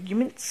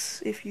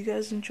arguments. If you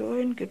guys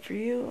enjoyed, good for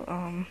you.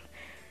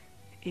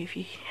 If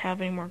you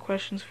have any more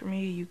questions for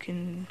me, you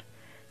can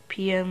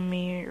PM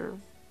me or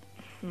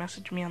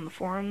message me on the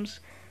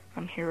forums.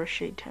 I'm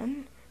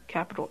HeroShade10,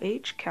 capital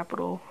H,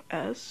 capital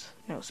S,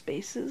 no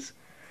spaces,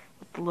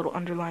 with the little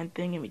underlined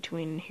thing in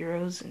between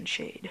heroes and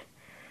shade.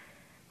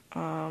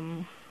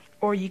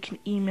 Or you can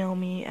email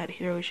me at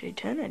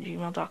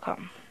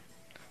heroshade10@gmail.com.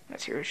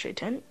 That's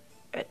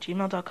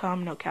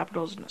heroshade10@gmail.com. No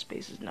capitals, no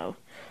spaces, no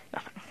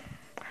nothing.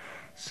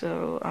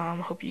 So,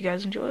 hope you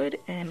guys enjoyed,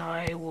 and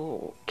I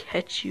will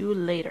catch you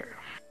later.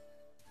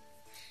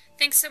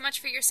 Thanks so much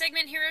for your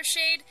segment, Hero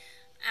Shade.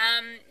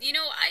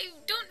 I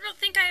don't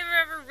think I've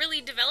ever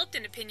really developed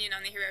an opinion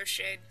on the Hero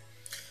Shade.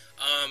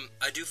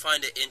 I do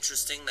find it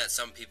interesting that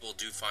some people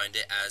do find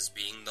it as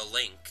being the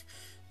link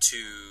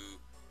to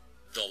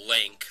the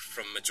Link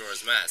from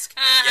Majora's Mask.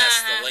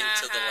 Yes, the link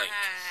to the Link.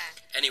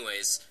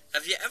 Anyways,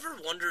 have you ever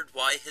wondered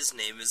why his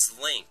name is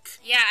Link?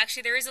 Yeah,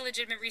 actually, there is a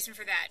legitimate reason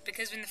for that.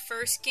 Because in the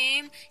first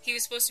game, he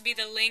was supposed to be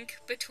the link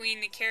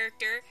between the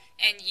character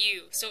and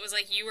you. So it was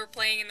like you were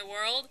playing in the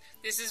world.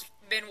 This has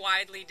been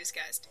widely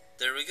discussed.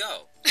 There we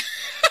go.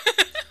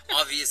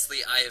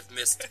 Obviously, I have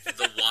missed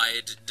the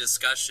wide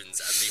discussions.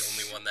 I'm the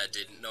only one that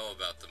didn't know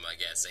about them, I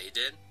guess. You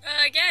did?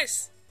 I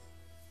guess.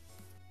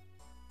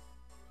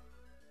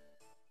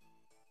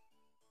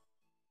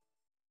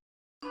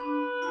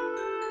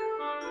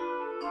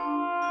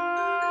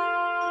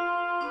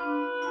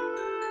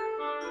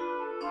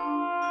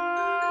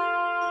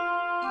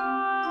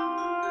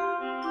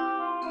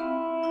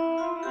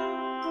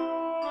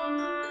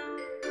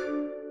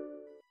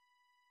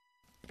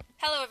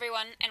 Hello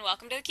everyone, and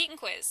welcome to the Keaton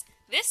Quiz.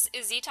 This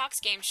is Z-Talk's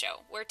game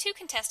show, where two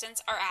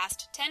contestants are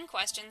asked 10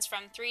 questions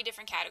from 3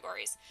 different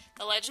categories.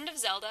 The Legend of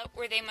Zelda,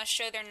 where they must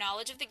show their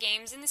knowledge of the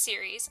games in the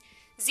series,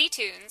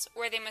 Z-Tunes,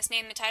 where they must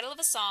name the title of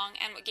a song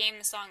and what game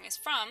the song is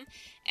from,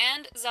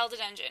 and Zelda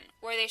Dungeon,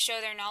 where they show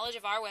their knowledge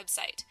of our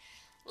website.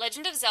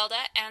 Legend of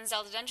Zelda and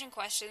Zelda Dungeon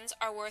questions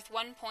are worth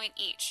 1 point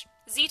each.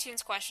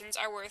 Z-Tunes questions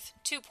are worth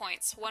 2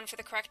 points, 1 for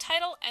the correct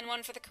title and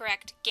 1 for the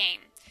correct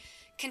game.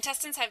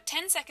 Contestants have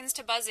 10 seconds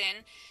to buzz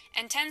in,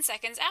 and 10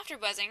 seconds after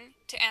buzzing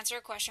to answer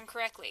a question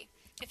correctly.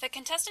 If a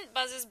contestant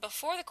buzzes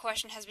before the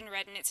question has been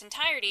read in its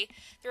entirety,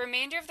 the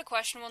remainder of the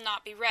question will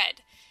not be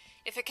read.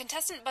 If a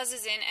contestant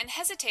buzzes in and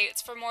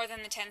hesitates for more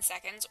than the 10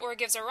 seconds, or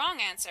gives a wrong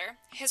answer,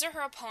 his or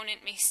her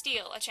opponent may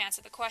steal a chance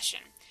at the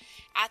question.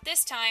 At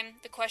this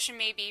time, the question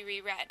may be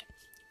reread.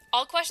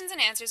 All questions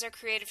and answers are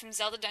created from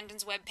Zelda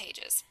Dungeon's web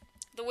pages.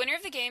 The winner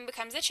of the game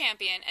becomes the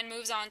champion and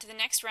moves on to the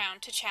next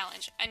round to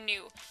challenge a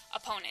new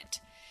opponent.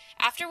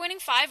 After winning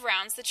 5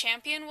 rounds, the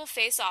champion will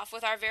face off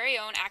with our very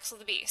own Axel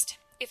the Beast.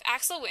 If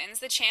Axel wins,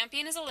 the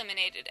champion is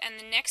eliminated, and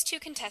the next 2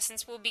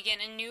 contestants will begin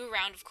a new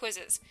round of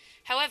quizzes.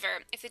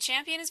 However, if the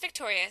champion is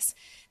victorious,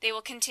 they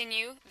will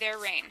continue their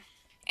reign.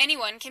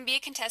 Anyone can be a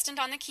contestant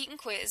on the Keaton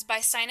Quiz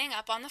by signing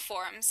up on the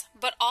forums,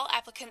 but all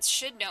applicants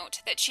should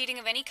note that cheating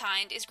of any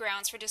kind is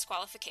grounds for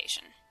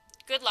disqualification.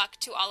 Good luck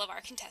to all of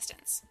our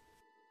contestants.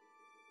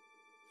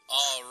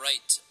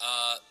 Alright,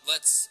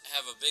 let's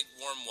have a big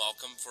warm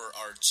welcome for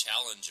our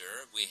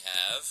challenger. We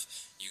have,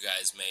 you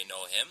guys may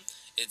know him,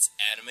 it's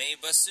Anime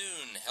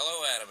Bassoon.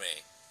 Hello,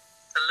 Anime.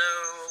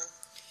 Hello.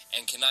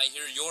 And can I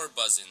hear your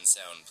buzz-in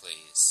sound,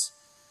 please?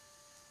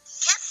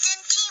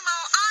 Captain Timo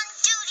on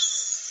duty.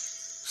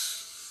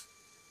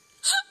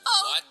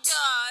 Oh, What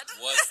God.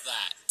 was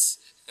that?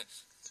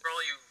 For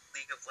all you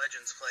League of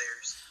Legends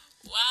players.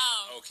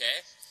 Wow.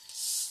 Okay.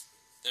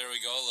 There we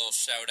go, a little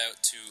shout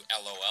out to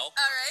LOL. All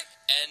right.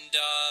 And,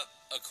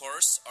 of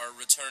course, our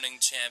returning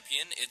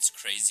champion, it's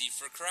Crazy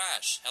for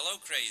Crash. Hello,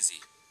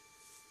 Crazy.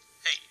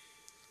 Hey.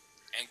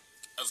 And,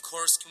 of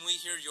course, can we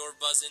hear your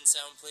buzz-in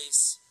sound,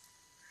 please?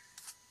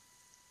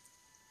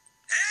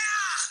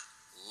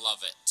 Yeah!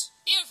 Love it.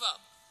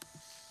 Beautiful.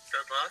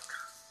 Good luck.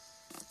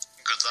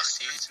 Good luck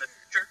to you. In the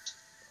future.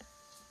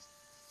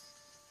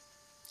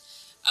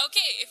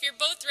 Okay, if you're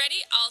both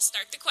ready, I'll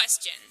start the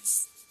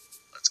questions.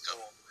 Let's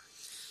go.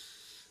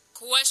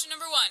 Question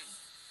number 1.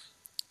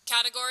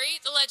 Category,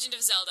 The Legend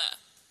of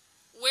Zelda.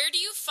 Where do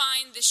you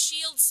find the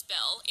shield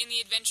spell in the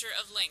Adventure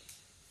of Link?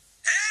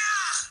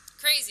 Yeah!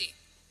 Crazy.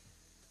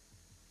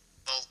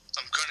 Well,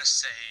 I'm gonna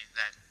say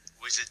that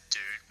wizard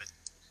dude, but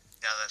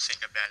now that I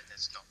think about it,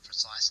 that's not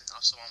precise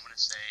enough, so I'm gonna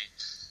say,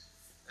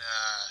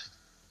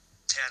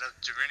 Town of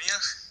Darunia?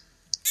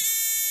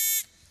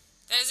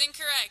 That is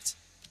incorrect.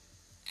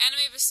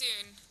 Anime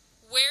Bassoon.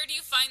 Where do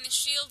you find the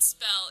shield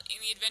spell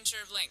in the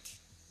Adventure of Link?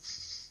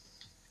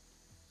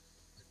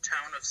 The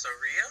town of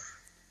Saria?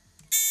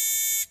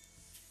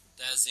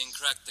 That is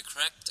incorrect. The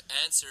correct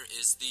answer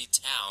is the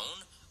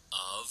town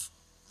of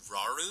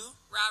Raru?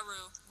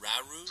 Raru.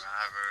 Raru?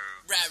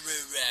 Raru.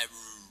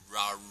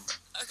 Raru.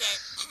 Okay.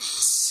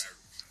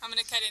 I'm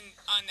going to cut in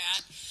on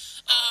that.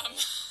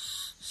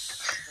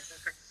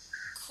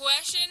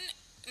 Question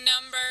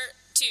number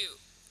 2.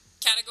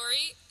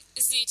 Category,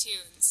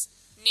 Z-Tunes.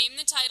 Name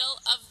the title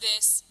of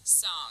this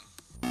song.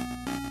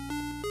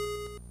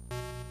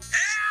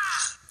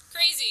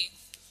 Crazy.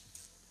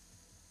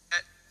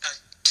 A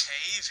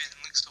cave in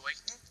Link's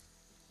Awakening?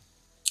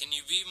 Can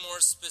you be more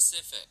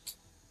specific?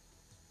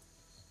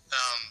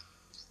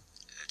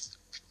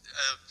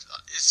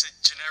 It's a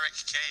generic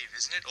cave,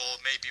 isn't it? Or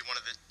maybe one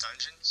of the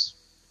dungeons?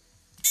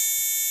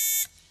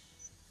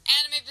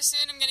 Anime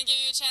Bassoon, I'm going to give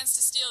you a chance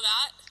to steal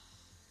that.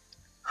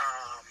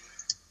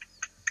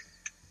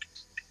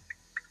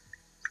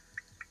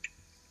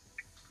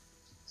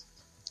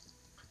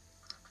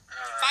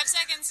 5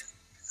 seconds.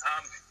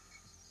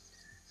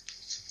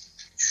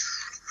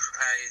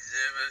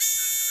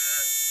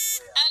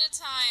 At a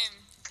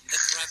time. The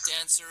correct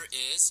answer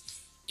is,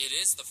 it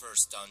is the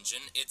first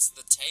dungeon. It's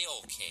the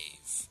Tail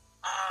Cave.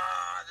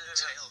 The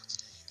Tail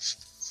Cave.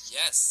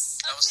 Yes.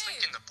 I was Okay.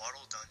 thinking the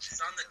bottle dungeon.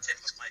 It's on the tip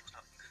of my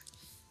tongue.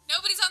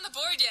 Nobody's on the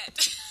board yet.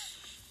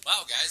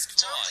 Wow, guys,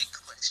 come on. Only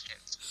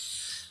questions.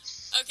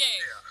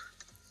 Okay.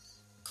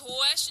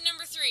 Question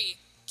number 3.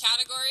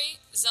 Category,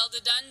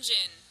 Zelda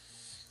Dungeon.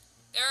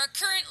 There are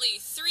currently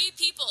 3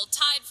 people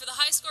tied for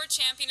the high score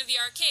champion of the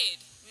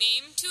arcade.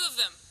 Name 2 of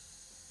them.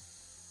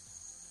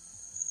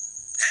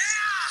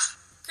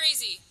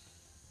 Crazy.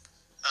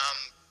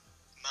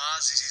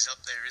 Mars is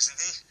up there, isn't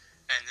he?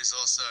 And there's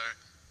also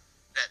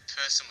that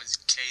person with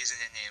K's in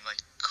their name,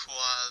 like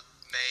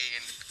Kwame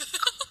and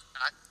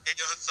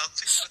or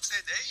something. What's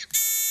their name?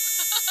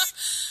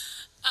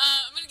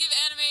 I'm going to give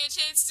Anime a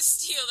chance to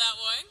steal that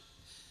one.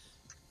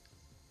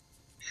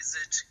 Is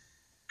it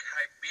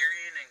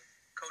Kyberian and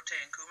Kote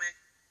and Kume?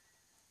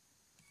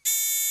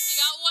 You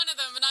got one of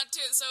them, but not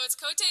 2. So it's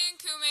Kote and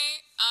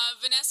Kume,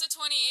 Vanessa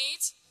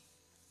 28,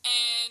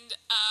 and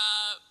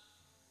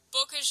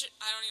Bokaj.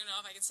 I don't even know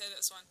if I can say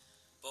this one.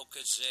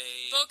 Bokage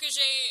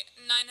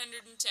 910.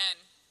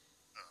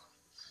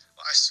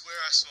 Well, I swear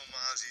I saw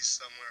Marzi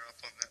somewhere up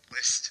on that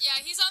list. Yeah,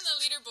 he's on the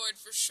leaderboard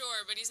for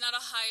sure, but he's not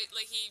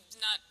he's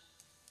not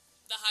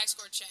the high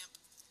score champ.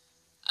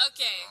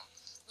 Okay,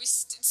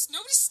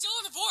 nobody's still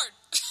on the board.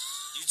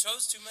 You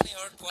chose too many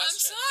hard I'm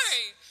questions.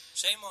 sorry.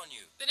 Shame on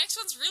you. The next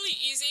one's really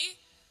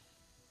easy.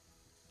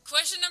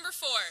 Question number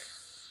 4.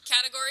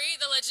 Category,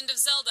 The Legend of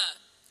Zelda.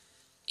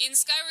 In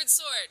Skyward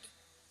Sword,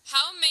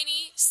 how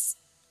many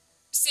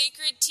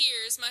sacred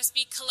tears must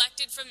be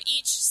collected from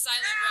each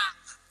silent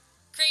realm?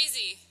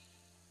 Crazy.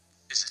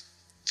 Is it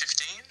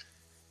 15?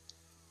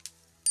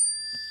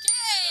 Yay!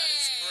 That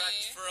is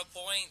correct for a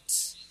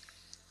point.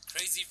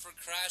 Crazy for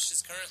Crash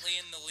is currently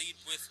in the lead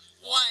with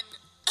 1. 1.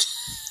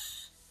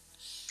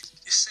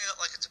 You say that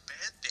like it's a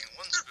bad thing.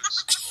 One's good.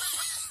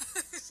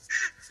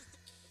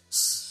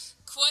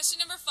 Question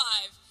number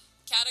 5.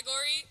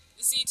 Category,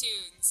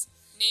 Z-Tunes.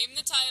 Name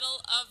the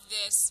title of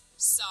this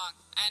song.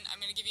 And I'm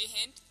going to give you a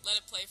hint. Let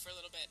it play for a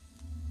little bit.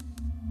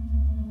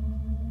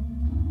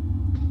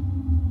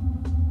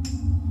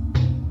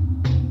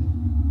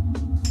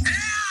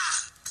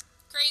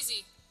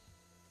 Crazy.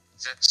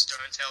 Is that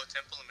Stone Tower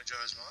Temple and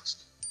Majora's Mask?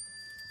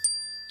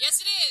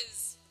 Yes, it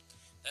is.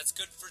 That's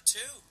good for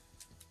 2.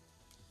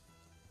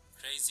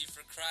 Crazy for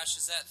Crash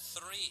is at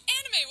 3.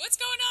 Anime, what's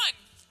going on?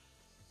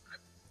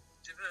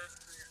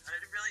 I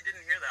really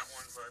didn't hear that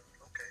one, but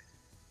okay.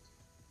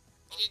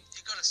 Well,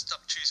 you gotta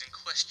stop choosing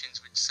questions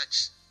with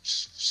such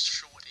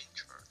short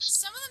intros.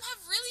 Some of them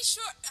have really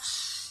short...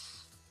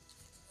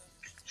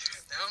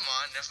 Never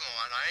mind. never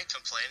mind. I ain't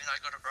complaining. I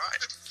got it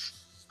right.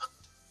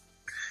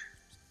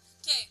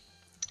 Okay.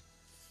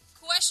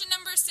 Question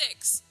number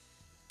 6.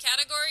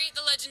 Category: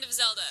 The Legend of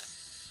Zelda.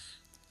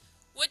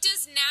 What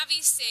does Navi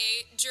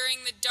say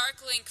during the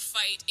Dark Link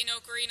fight in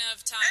Ocarina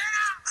of Time?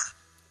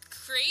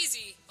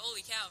 Crazy.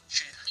 Holy cow.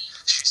 She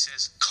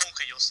says,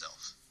 conquer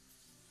yourself.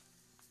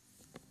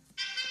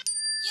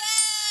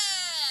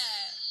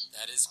 Yeah!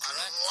 That is I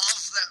correct.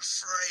 love that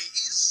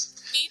phrase.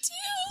 Me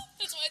too.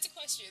 That's why it's a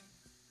question.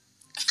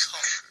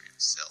 Conquer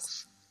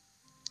yourself.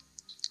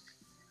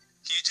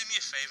 Can you do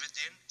me a favor,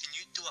 Dan? Can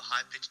you do a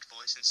high-pitched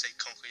voice and say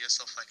conquer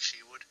yourself like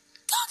she would?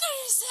 Conquer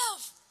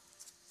yourself!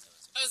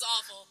 That was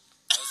awful.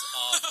 That was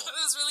awful. That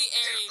was really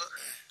airy.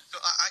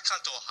 I can't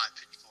do a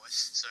high-pitched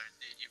voice, so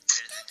you're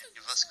better than any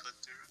of us could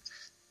do.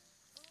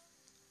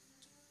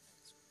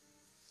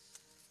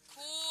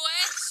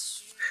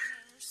 Question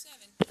number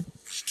 7.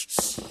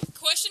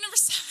 Question number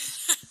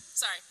 7.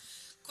 Sorry.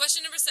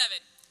 Question number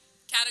 7.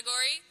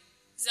 Category: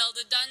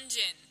 Zelda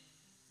Dungeon.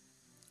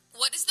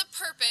 What is the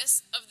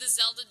purpose of the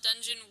Zelda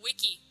Dungeon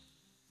Wiki?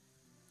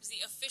 Is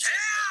the official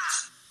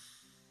purpose.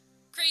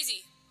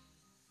 Crazy.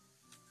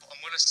 I'm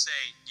gonna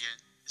say,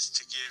 it's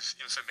to give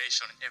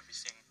information on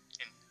everything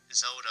in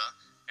Zelda,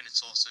 and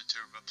it's also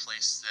to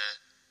replace the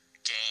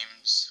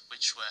games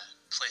which were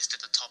placed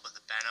at the top of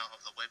the banner of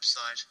the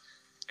website,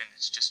 and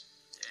it's just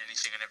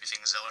anything and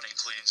everything Zelda,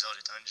 including Zelda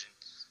Dungeon.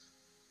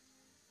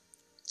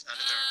 I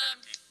don't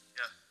know.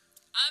 Yeah.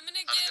 I'm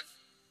gonna give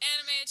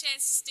Anime a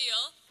chance to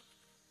steal.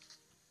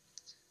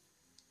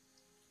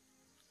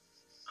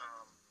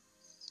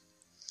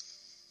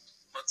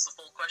 What's the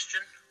full question?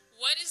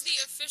 What is the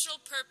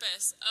official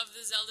purpose of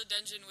the Zelda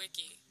Dungeon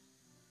Wiki?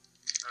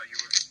 Oh,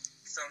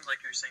 sounds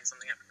like you were saying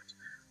something afterwards.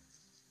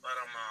 But,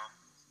 the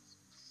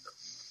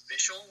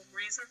official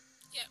reason?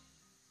 Yeah.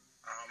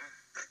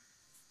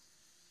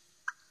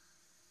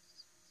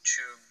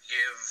 To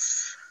give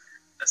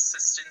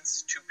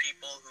assistance to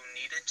people who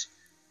need it,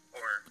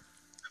 or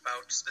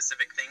about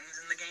specific things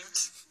in the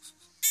games.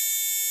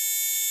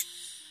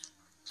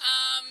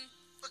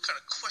 What kind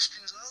of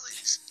questions are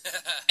these?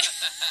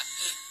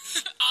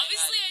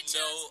 Obviously,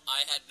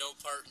 I had no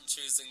part in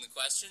choosing the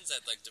questions.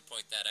 I'd like to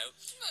point that out.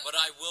 But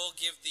I will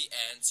give the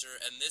answer,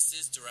 and this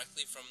is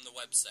directly from the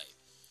website.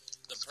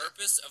 The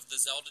purpose of the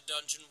Zelda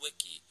Dungeon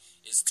Wiki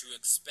is to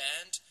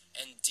expand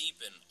and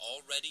deepen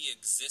already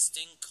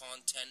existing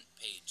content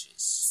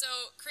pages.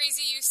 So,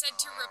 Crazy, you said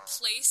to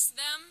replace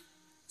them,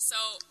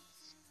 so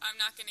I'm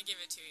not going to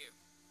give it to you.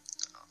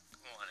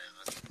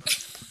 Whatever.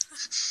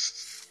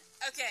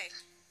 Okay.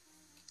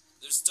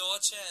 There's still a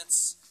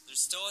chance.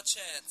 There's still a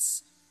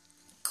chance.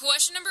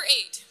 Question number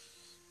 8.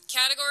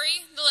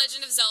 Category: The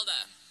Legend of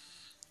Zelda.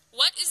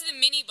 What is the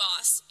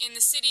mini-boss in the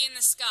City in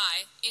the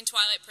Sky in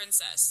Twilight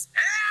Princess?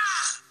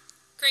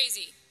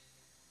 Crazy.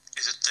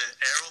 Is it the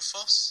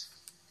Aerofoss?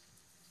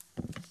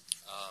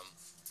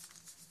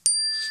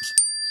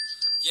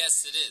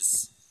 Yes, it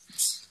is.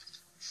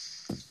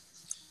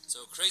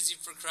 So Crazy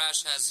for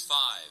Crash has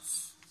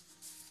 5.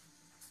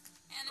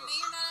 Anime,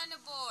 you're not on the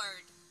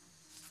board.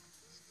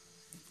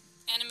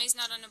 Anime's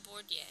not on the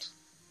board yet.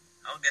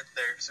 I'll get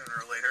there sooner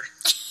or later.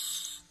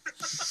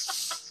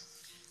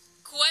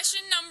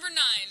 Question number 9.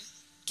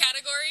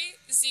 Category: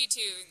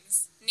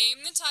 Z-Tunes.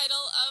 Name the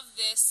title of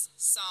this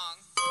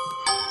song.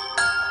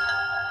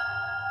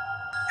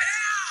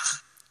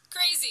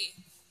 Crazy.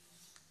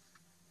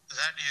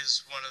 That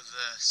is one of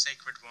the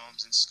sacred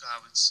realms in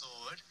Skyward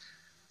Sword,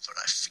 but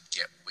I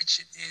forget which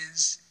it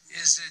is.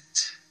 Is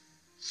it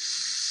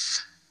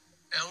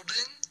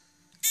Elden?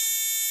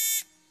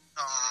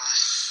 God.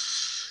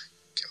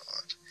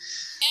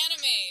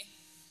 Anime.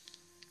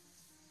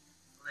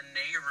 The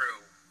Nehru.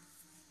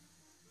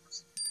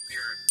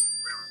 Spirit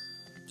realm.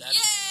 That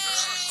is.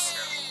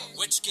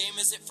 Which game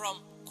is it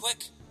from?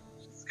 Quick.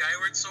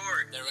 Skyward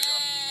Sword. There we go.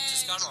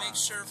 Just gotta make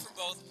sure for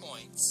both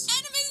points.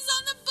 Anime's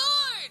on the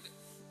board.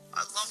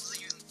 I love the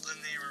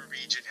Nehru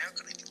region. How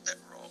could I get that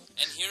wrong?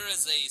 And here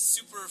is a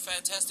super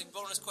fantastic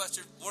bonus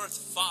question worth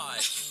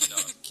 5. No,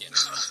 I'm kidding.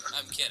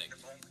 I'm kidding.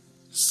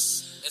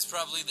 It's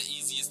probably the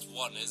easiest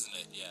one, isn't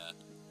it? Yeah.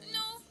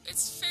 No,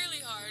 it's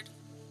fairly hard.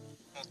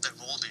 Well,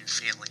 they've all been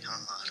fairly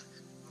hard.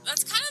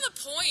 That's kind of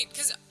the point,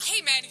 because,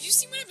 hey man, have you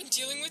seen what I've been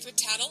dealing with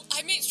Tattle?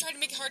 I may try to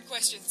make hard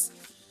questions.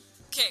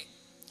 Okay.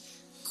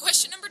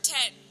 Question number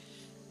 10.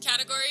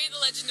 Category: The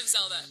Legend of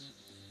Zelda.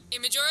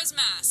 In Majora's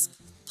Mask,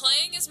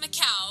 playing as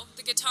Macau,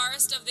 the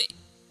guitarist of the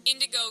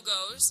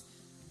Indigogos,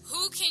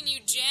 who can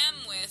you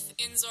jam with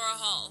in Zora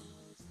Hall?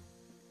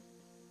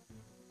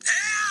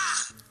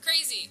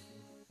 Crazy.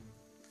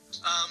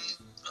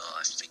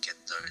 I forget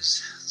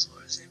those.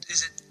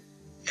 Is it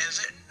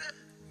Evan?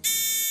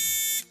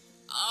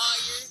 Oh,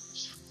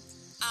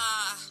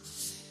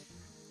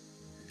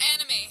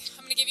 Anime,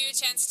 I'm gonna give you a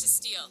chance to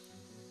steal.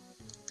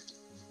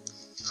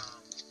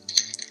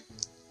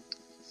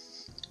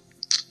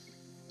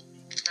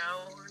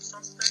 Cow or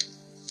something?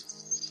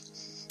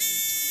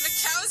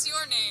 Macau's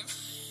your name.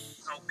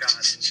 Oh,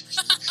 God.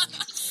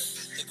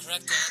 The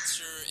correct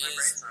answer My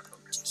brain's is not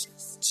focused.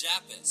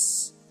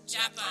 Japis.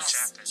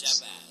 Jabaz.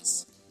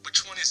 Jabaz.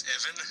 Which one is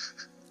Evan?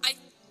 I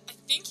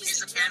think he's He's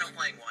the piano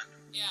playing one.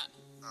 Yeah.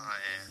 Oh,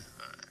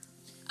 yeah. Alright.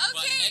 But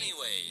Okay.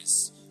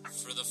 anyways,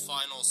 for the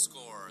final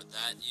score,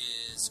 that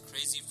is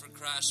Crazy for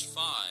Crash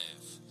 5,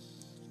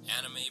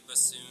 Anime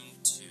Bassoon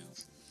 2.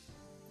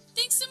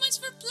 Thanks so much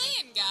for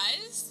playing,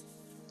 guys.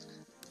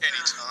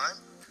 Anytime.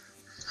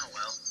 Oh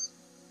well.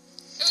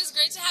 It was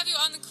great to have you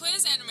on the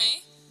quiz,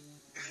 Anime.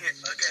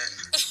 Again.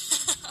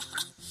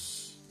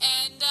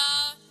 And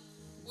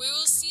we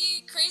will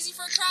see Crazy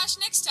for a Crash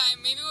next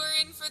time. Maybe we're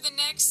in for the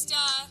next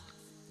Tattle.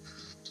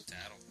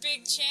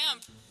 big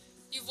champ.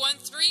 You've won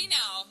 3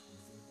 now.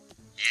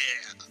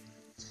 Yeah.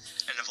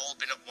 And they've all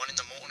been at 1 in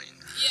the morning.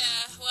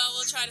 Yeah, well,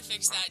 we'll try to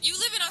fix that. You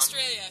live in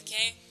Australia,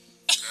 okay?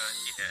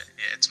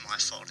 Yeah, it's my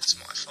fault.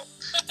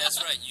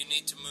 That's right, you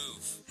need to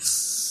move.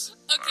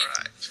 Okay.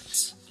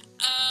 Alright.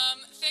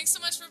 Thanks so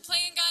much for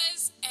playing,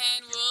 guys,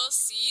 and we'll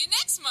see you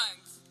next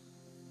month.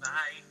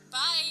 Bye.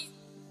 Bye.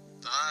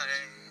 Bye.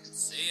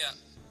 See ya.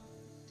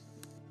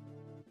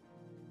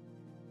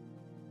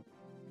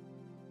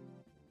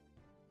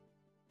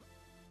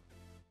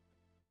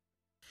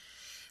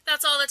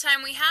 That's all the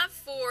time we have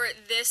for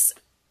this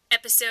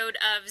episode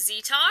of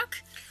Z Talk.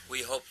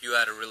 We hope you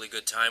had a really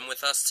good time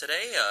with us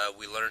today.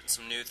 We learned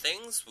some new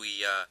things.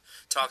 We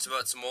talked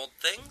about some old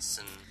things,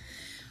 and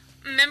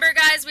Remember,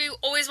 guys, we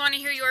always want to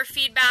hear your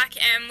feedback,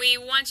 and we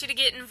want you to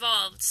get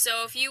involved.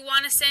 So if you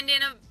want to send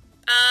in a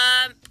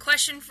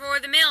question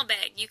for the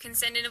mailbag, you can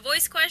send in a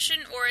voice question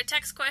or a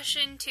text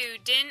question to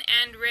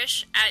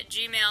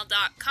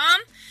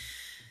dinandrish@gmail.com.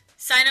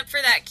 Sign up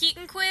for that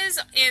Keaton quiz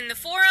in the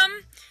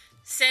forum.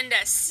 Send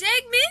us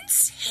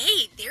segments.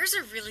 Hey, there's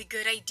a really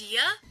good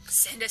idea.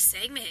 Send us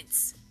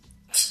segments.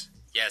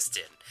 yes,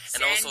 did.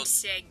 And Send also,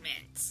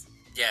 segments.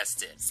 yes,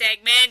 did.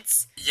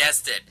 Segments.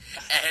 Yes, did.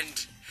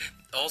 And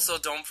also,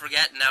 don't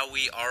forget, now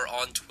we are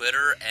on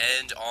Twitter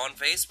and on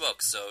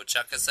Facebook, so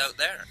check us out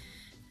there.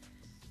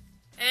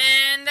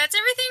 And that's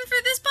everything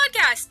for this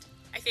podcast,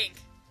 I think.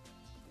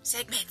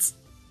 Segments.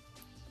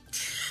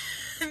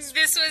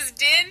 This was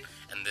Din.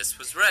 And this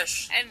was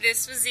Rish. And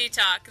this was Z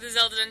Talk, the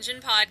Zelda Dungeon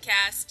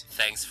podcast.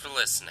 Thanks for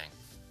listening.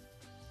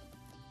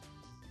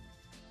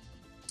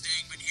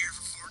 They've been here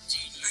for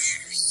 14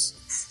 years.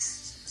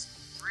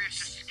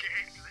 Rish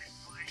escaped this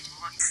place.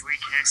 What we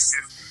can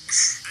do.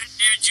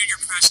 Dude, Junior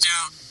pressed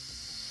out.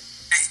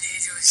 I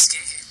need to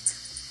escape.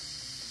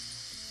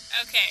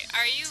 Okay,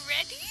 are you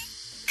ready?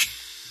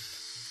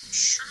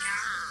 Sure.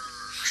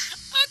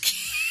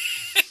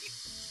 Okay.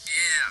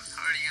 Yeah,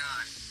 party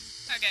on.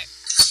 Okay.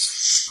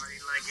 Party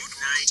like it's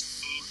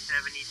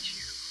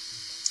 1972.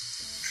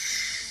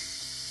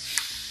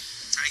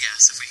 I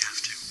guess, if we have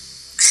to.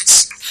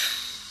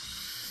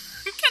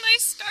 Can I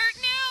start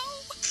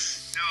now?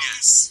 No.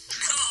 Yes.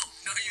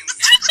 No, you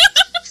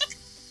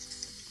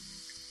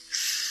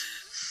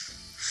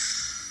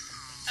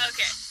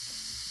Okay.